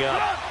coming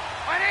up.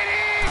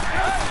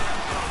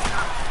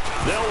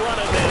 They'll run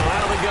it now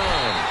out of the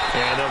gun.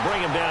 And they'll bring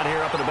him down here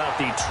up at about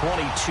the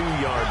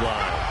 22-yard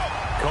line.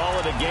 Call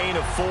it a gain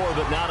of 4,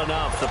 but not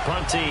enough. The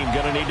punt team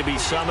going to need to be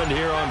summoned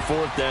here on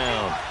 4th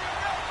down.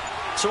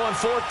 So on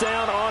 4th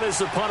down, on is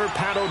the punter,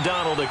 Pat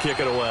O'Donnell, to kick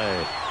it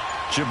away.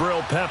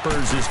 Jabril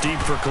Peppers is deep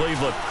for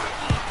Cleveland.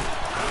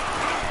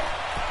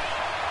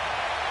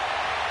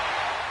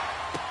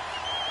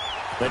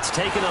 That's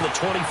taken on the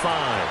 25.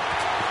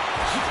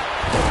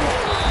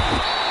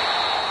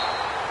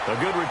 A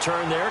good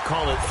return there.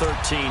 Call it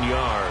 13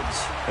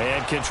 yards.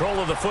 And control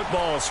of the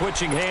football,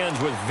 switching hands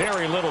with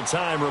very little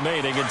time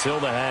remaining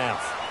until the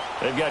half.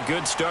 They've got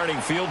good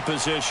starting field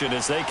position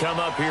as they come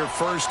up here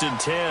 1st and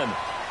 10.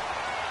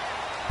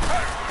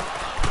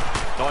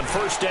 On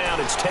first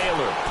down, it's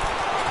Taylor.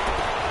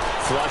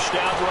 Flushed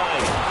out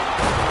right.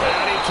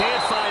 And he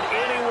can't find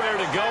anywhere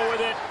to go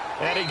with it.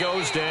 And he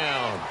goes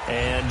down.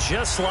 And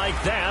just like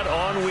that,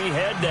 on we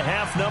head to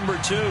half number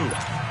 2.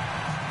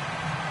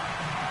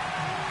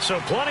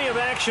 So plenty of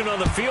action on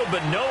the field,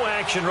 but no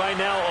action right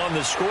now on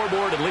the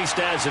scoreboard, at least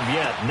as of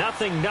yet.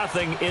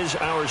 0-0 is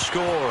our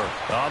score.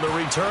 On the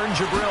return,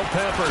 Jabril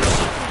Peppers.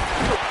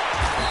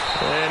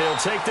 And he'll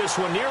take this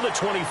one near the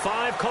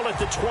 25, call it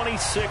the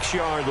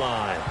 26-yard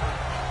line.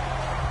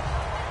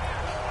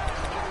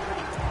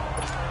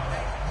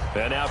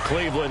 And now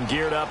Cleveland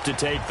geared up to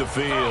take the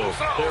field.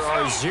 There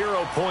are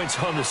 0 points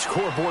on the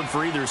scoreboard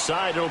for either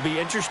side. It'll be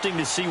interesting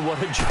to see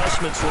what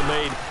adjustments were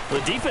made.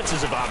 The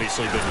defenses have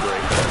obviously been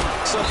great.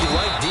 So if you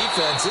like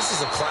defense, this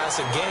is a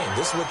classic game.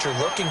 This is what you're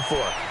looking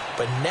for.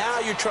 But now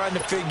you're trying to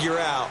figure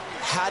out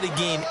how to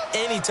gain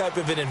any type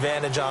of an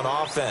advantage on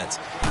offense.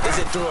 Is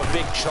it through a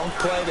big chunk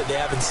play that they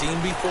haven't seen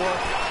before?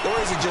 Or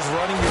is it just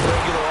running your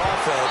regular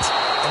offense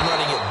and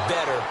running it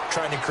better,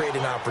 trying to create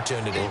an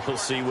opportunity? We'll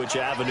see which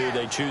avenue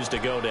they choose to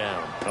go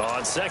down.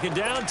 On second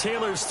down,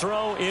 Taylor's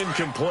throw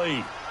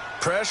incomplete.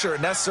 Pressure,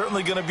 and that's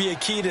certainly going to be a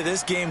key to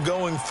this game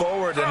going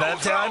forward. And that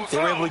time, they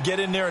were able to get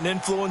in there and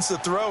influence the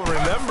throw. And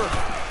remember,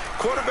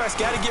 quarterbacks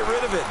got to get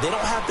rid of it. They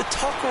don't have the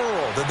tuck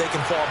roll that they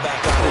can fall back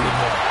on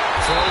anymore.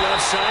 Throw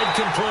left side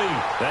complete.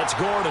 That's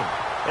Gordon.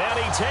 And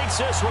he takes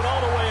this one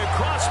all the way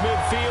across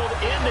midfield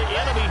into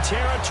enemy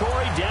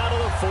territory down to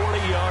the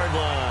 40-yard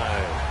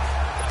line.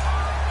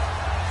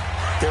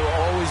 There will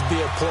always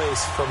be a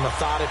place for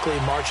methodically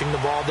marching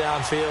the ball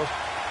downfield.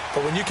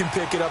 But when you can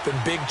pick it up in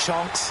big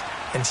chunks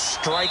and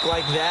strike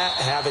like that,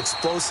 have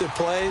explosive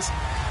plays,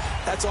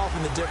 that's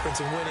often the difference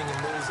in winning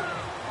and losing.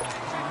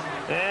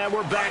 And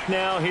we're back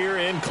now here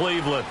in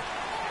Cleveland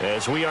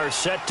as we are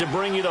set to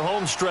bring you the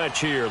home stretch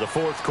here, the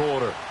 4th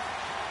quarter.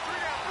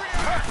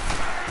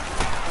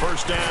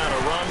 First down, a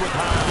run with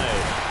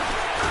Hyde.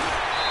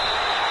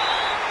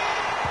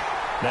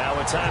 Now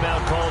a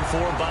timeout called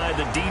for by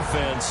the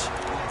defense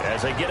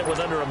as they get it with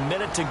under a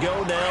minute to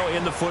go now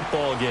in the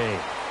football game.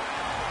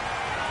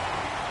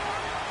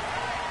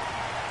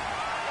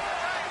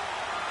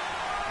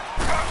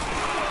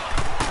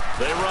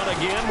 They run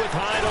again with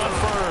Hyde on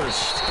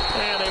first.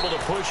 And able to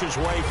push his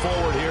way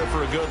forward here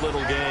for a good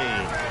little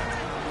gain.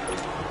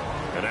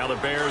 And now the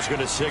Bears going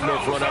to signal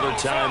for another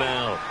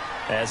timeout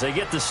as they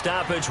get the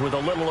stoppage with a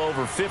little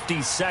over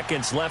 50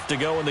 seconds left to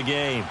go in the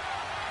game.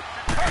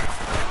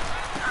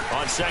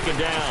 On second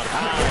down,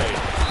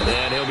 Hyde.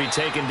 And he'll be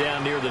taken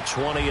down near the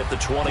 20 at the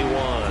 21.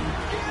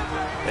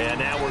 And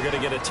now we're going to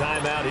get a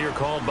timeout here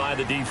called by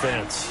the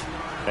defense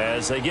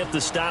as they get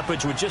the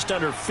stoppage with just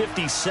under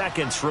 50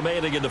 seconds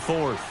remaining in the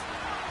fourth.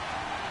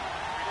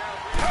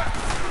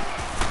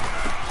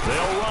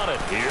 They'll run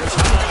it. Here's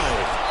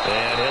High.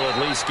 And he'll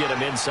at least get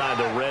him inside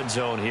the red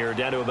zone here,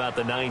 down to about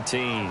the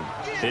 19.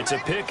 It's a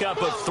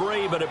pickup of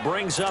 3, but it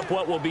brings up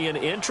what will be an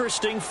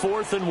interesting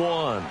 4th and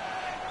 1.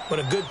 When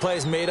a good play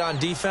is made on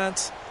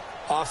defense,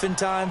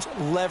 oftentimes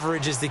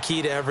leverage is the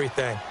key to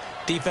everything.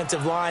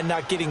 Defensive line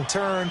not getting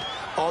turned,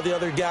 all the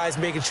other guys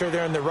making sure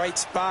they're in the right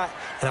spot,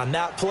 and on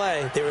that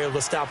play, they were able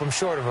to stop them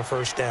short of a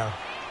first down.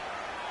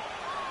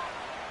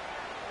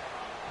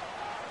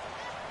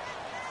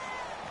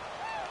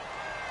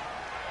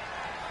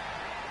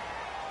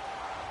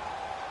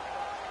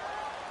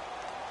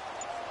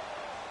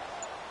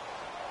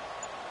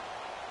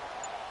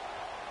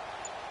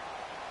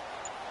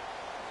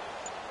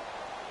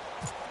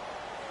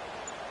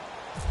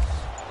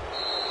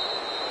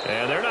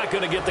 And they're not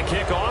going to get the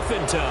kick off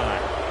in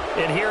time.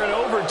 And here in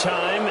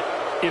overtime,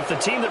 if the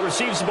team that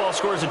receives the ball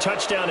scores a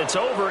touchdown, it's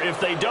over. If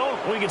they don't,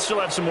 we can still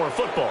have some more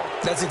football.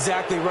 That's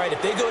exactly right.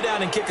 If they go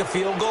down and kick a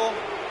field goal,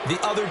 the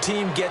other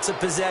team gets a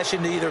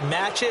possession to either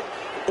match it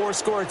or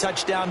score a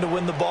touchdown to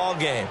win the ball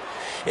game.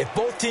 If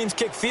both teams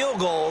kick field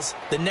goals,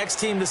 the next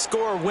team to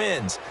score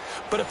wins.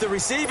 But if the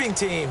receiving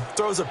team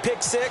throws a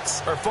pick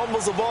six or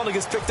fumbles the ball and it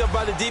gets picked up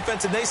by the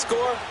defense and they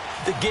score,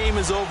 the game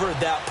is over at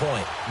that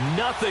point.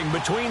 Nothing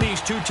between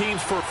these two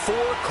teams for 4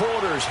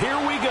 quarters. Here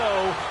we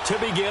go to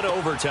begin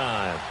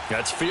overtime.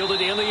 That's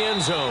fielded in the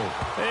end zone.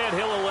 And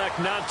he'll elect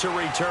not to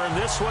return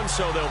this one,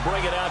 so they'll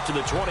bring it out to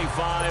the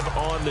 25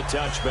 on the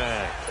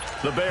touchback.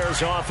 The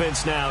Bears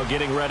offense now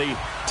getting ready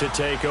to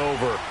take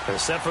over. They're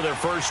set for their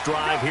first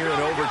drive here in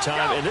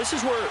overtime, and this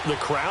is where the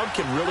crowd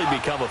can really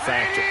become a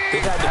factor.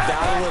 They've had to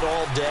battle it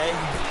all day,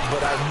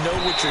 but I know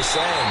what you're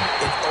saying.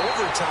 In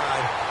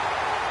overtime,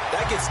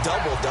 that gets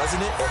doubled,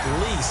 doesn't it? At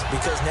least,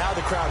 because now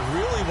the crowd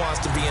really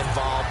wants to be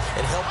involved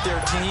and help their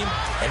team,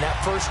 and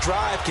that first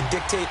drive can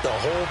dictate the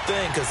whole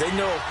thing because they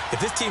know if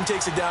this team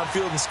takes it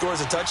downfield and scores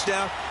a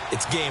touchdown,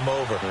 it's game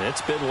over.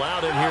 It's been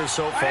loud in here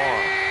so far.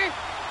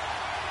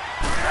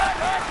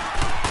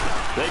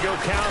 They go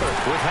counter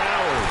with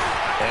Howard.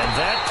 And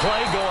that play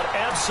going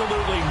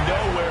absolutely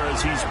nowhere as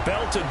he's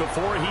belted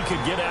before he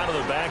could get out of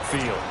the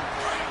backfield.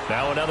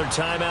 Now another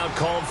timeout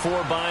called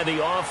for by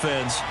the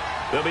offense.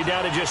 They'll be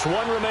down to just 1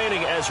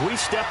 remaining as we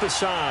step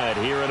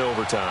aside here in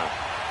overtime.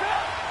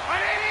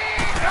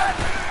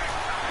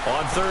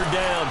 On 3rd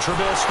down,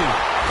 Trubisky.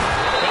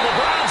 And the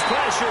Browns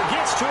pressure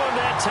gets to him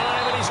that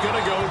time, and he's going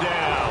to go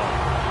down.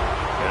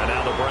 And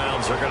now the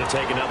Browns are going to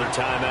take another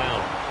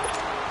timeout.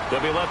 They'll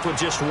be left with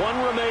just 1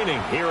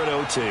 remaining here at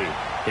OT.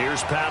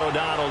 Here's Pat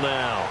O'Donnell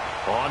now,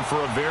 on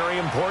for a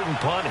very important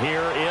punt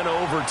here in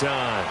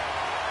overtime.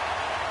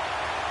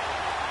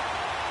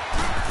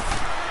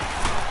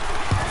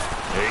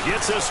 He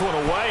gets this one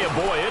away, and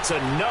boy, it's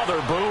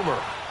another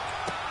boomer.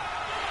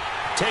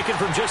 Taken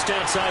from just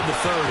outside the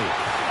 30.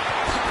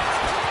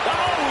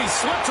 Oh, he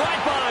slipped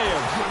right by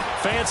him.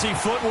 Fancy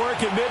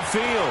footwork in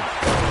midfield.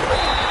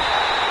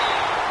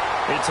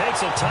 It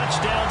takes a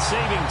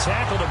touchdown-saving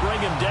tackle to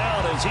bring him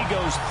down as he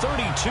goes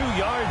 32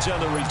 yards on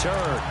the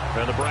return.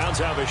 And the Browns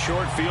have a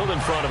short field in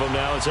front of them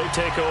now as they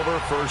take over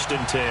 1st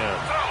and 10.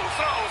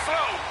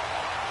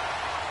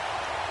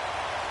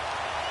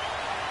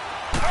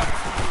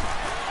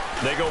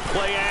 They go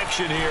play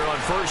action here on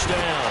 1st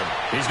down.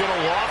 He's going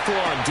to loft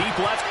one deep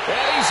left. And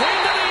he's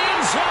into the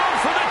end zone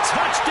for the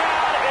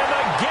touchdown and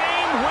the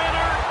game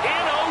winner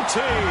in OT.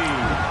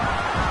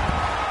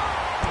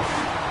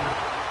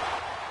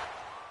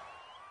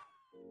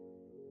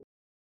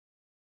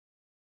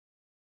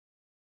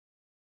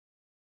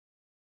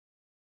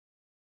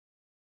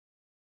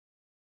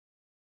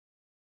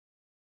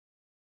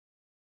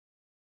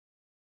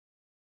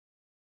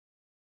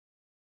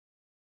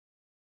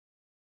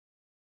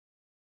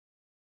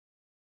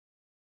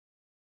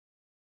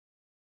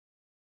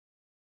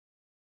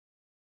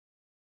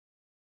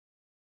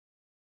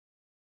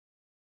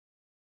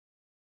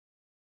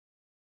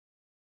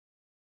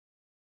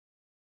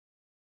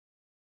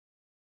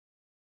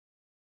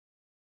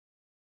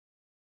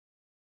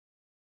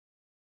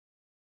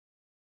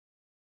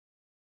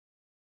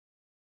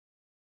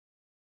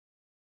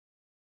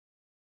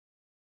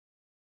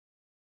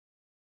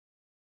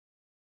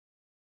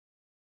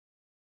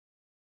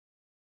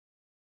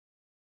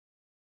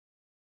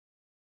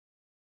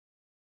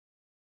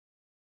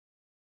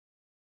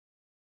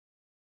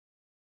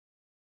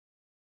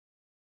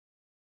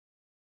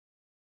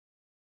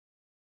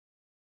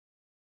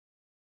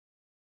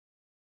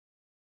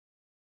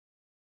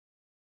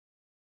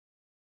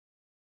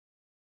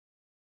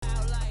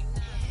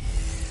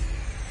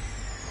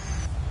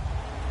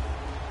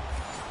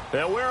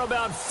 Now we're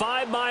about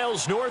 5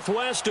 miles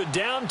northwest of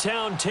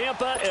downtown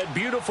Tampa at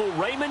beautiful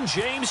Raymond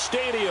James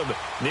Stadium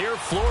near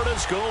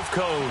Florida's Gulf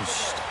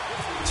Coast.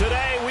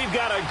 Today, we've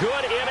got a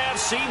good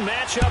NFC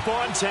matchup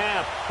on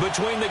tap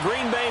between the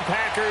Green Bay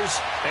Packers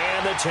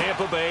and the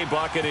Tampa Bay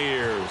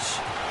Buccaneers.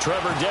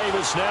 Trevor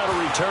Davis now to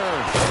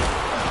return.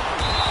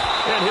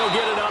 And he'll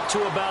get it up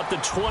to about the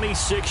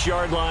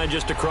 26-yard line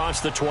just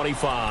across the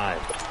 25.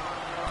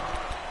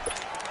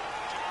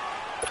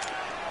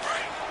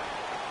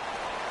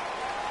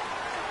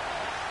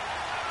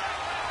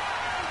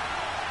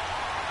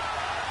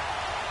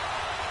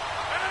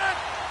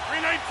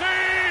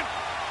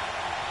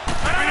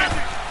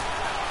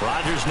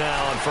 Rodgers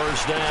now on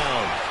first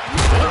down.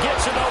 And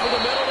gets it over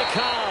the middle to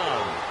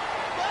Cobb.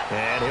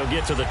 And he'll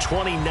get to the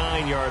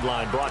 29-yard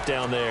line, brought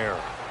down there.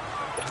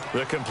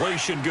 The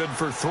completion good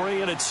for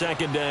 3, and it's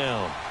second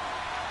down.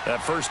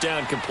 That first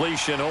down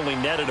completion only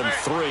netted him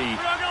 3.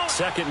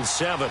 2nd and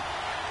 7.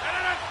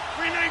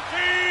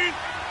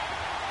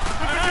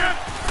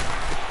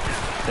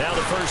 Now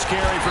the first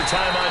carry for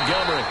Ty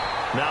Montgomery.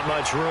 Not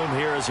much room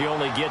here as he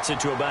only gets it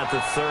to about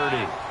the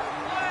 30.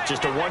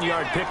 Just a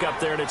 1-yard pickup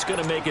there, and it's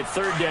going to make it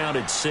 3rd down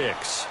and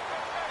 6.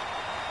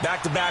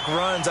 Back-to-back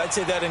runs, I'd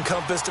say that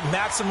encompassed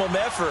maximum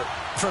effort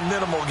for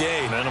minimal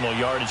gain. Minimal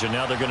yardage, and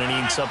now they're going to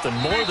need something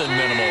more than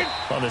minimal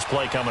on this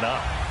play coming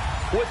up.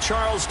 With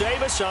Charles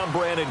Davis, I'm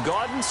Brandon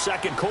Gaudin.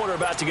 Second quarter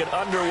about to get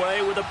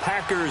underway with the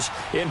Packers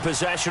in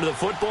possession of the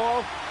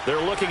football.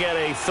 They're looking at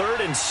a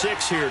 3rd and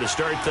 6 here to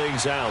start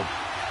things out.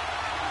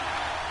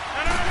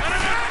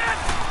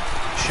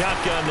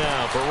 Shotgun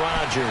now for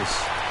Rodgers.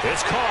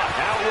 It's caught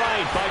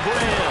outright by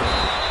Graham.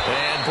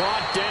 And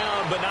brought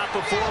down, but not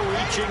before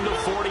reaching the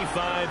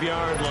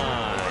 45-yard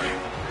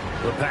line.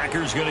 The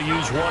Packers going to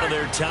use one of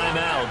their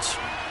timeouts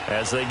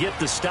as they get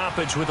the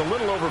stoppage with a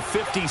little over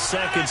 50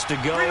 seconds to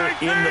go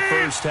in the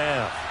first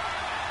half.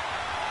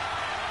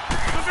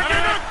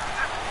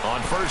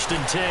 On 1st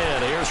and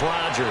 10, here's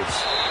Rodgers.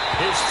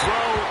 His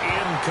throw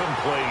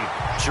incomplete.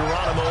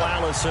 Geronimo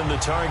Allison the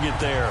target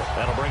there.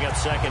 That'll bring up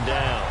 2nd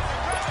down.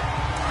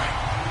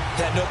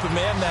 Had an open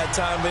man that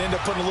time, but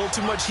ended up putting a little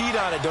too much heat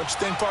on it, don't you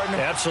think, partner?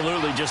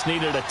 Absolutely. Just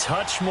needed a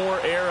touch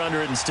more air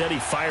under it. Instead, he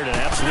fired an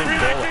absolute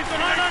bullet.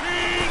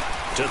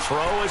 To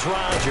throw is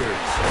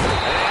Rodgers.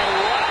 And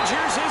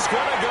Rodgers is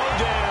going to go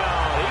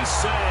down. He's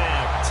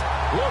sacked.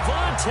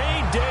 Levante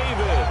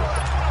David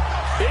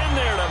in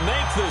there to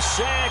make the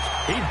sack.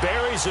 He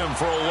buries him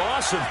for a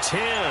loss of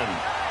 10.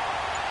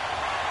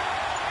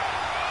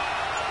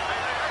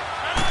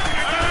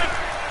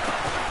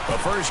 The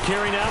first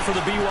carry now for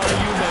the BYU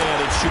man.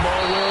 It's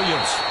Jamal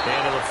Williams.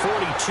 And to the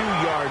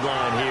 42-yard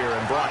line here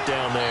and brought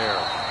down there.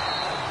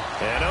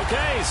 And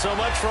okay, so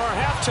much for our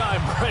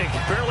halftime break.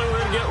 Apparently we're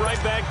going to get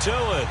right back to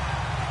it.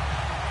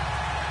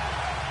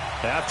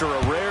 After a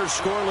rare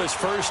scoreless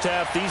first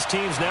half, these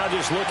teams now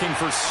just looking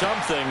for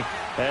something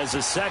as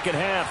the second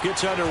half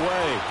gets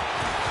underway.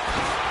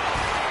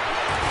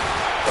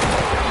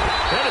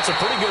 And it's a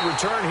pretty good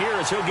return here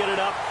as he'll get it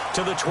up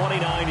to the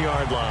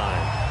 29-yard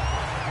line.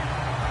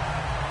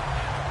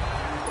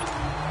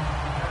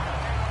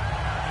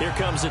 Here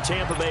comes the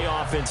Tampa Bay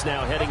offense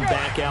now heading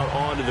back out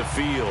onto the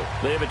field.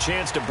 They have a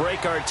chance to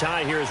break our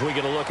tie here as we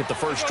get a look at the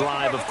first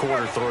drive of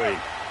quarter 3.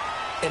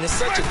 And it's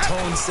such a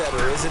tone setter,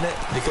 isn't it?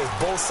 Because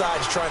both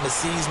sides trying to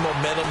seize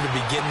momentum to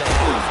begin the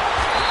half.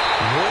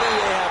 What do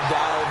they have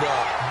dialed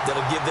up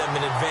that'll give them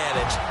an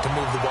advantage to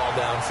move the ball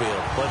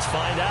downfield? Let's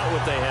find out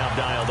what they have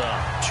dialed up.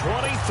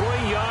 23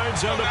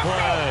 yards on the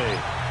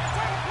play.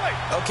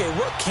 Okay,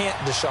 what can't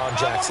Deshaun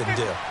Jackson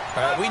do?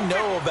 All right, we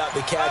know about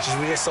the catches.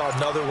 We just saw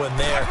another one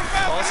there.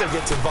 Also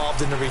gets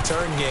involved in the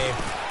return game,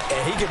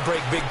 and he can break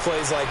big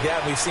plays like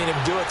that. We've seen him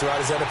do it throughout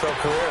his NFL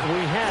career.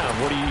 We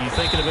have. What are you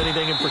thinking of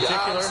anything in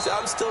particular?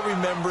 I'm still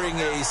remembering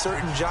a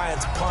certain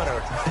Giants punter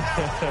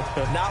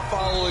not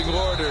following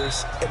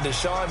orders, and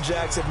Deshaun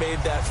Jackson made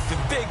that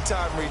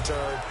big-time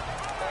return.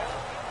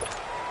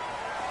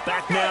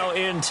 Back now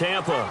in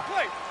Tampa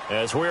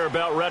as we're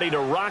about ready to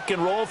rock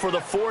and roll for the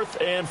 4th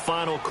and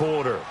final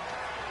quarter.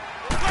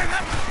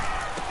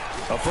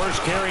 A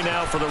first carry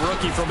now for the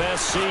rookie from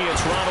SC.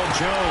 It's Ronald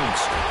Jones.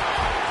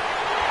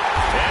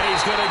 And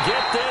he's going to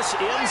get this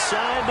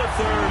inside the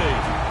 30.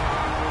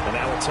 And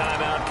now a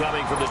timeout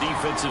coming from the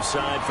defensive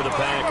side for the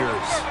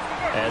Packers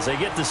as they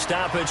get the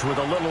stoppage with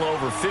a little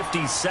over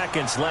 50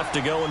 seconds left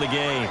to go in the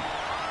game.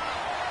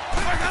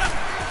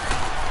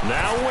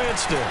 Now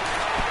Winston.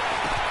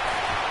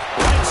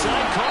 Right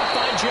side caught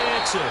by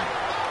Jackson.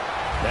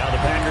 Now the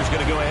Packers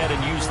going to go ahead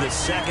and use the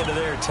second of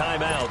their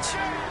timeouts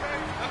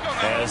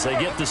as they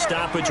get the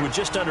stoppage with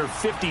just under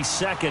 50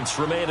 seconds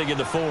remaining in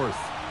the 4th.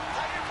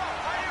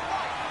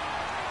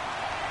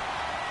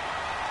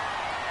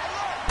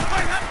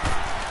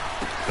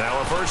 Now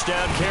a first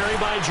down carry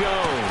by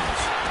Jones.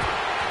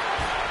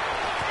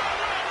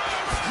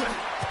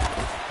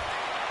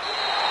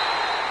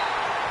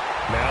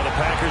 Now the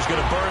Packers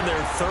going to burn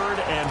their 3rd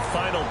and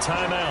final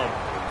timeout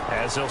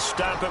as they'll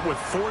stop it with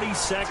 40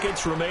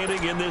 seconds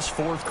remaining in this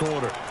 4th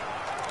quarter.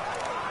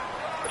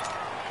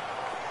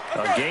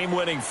 A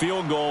game-winning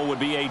field goal would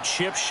be a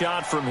chip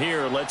shot from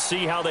here. Let's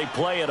see how they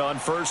play it on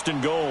 1st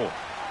and goal.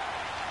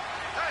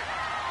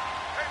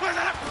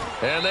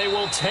 And they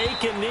will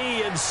take a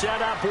knee and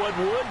set up what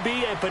would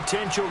be a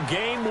potential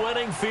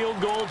game-winning field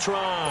goal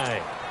try.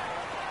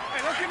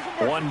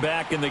 One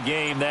back in the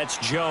game. That's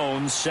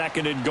Jones,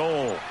 second and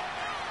goal.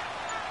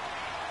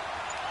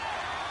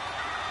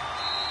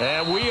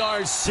 And we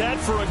are set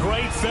for a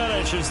great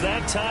finish as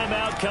that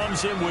timeout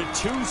comes in with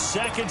 2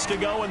 seconds to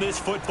go in this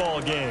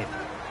football game.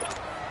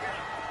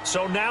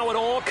 So now it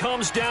all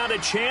comes down to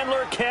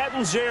Chandler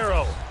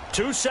Catanzaro.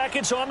 2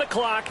 seconds on the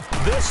clock.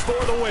 This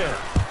for the win.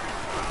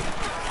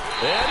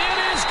 And it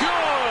is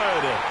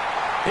good.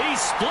 He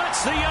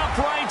splits the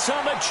uprights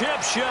on the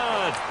chip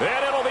shot.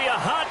 And it'll be a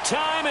hot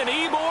time in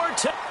Ybor.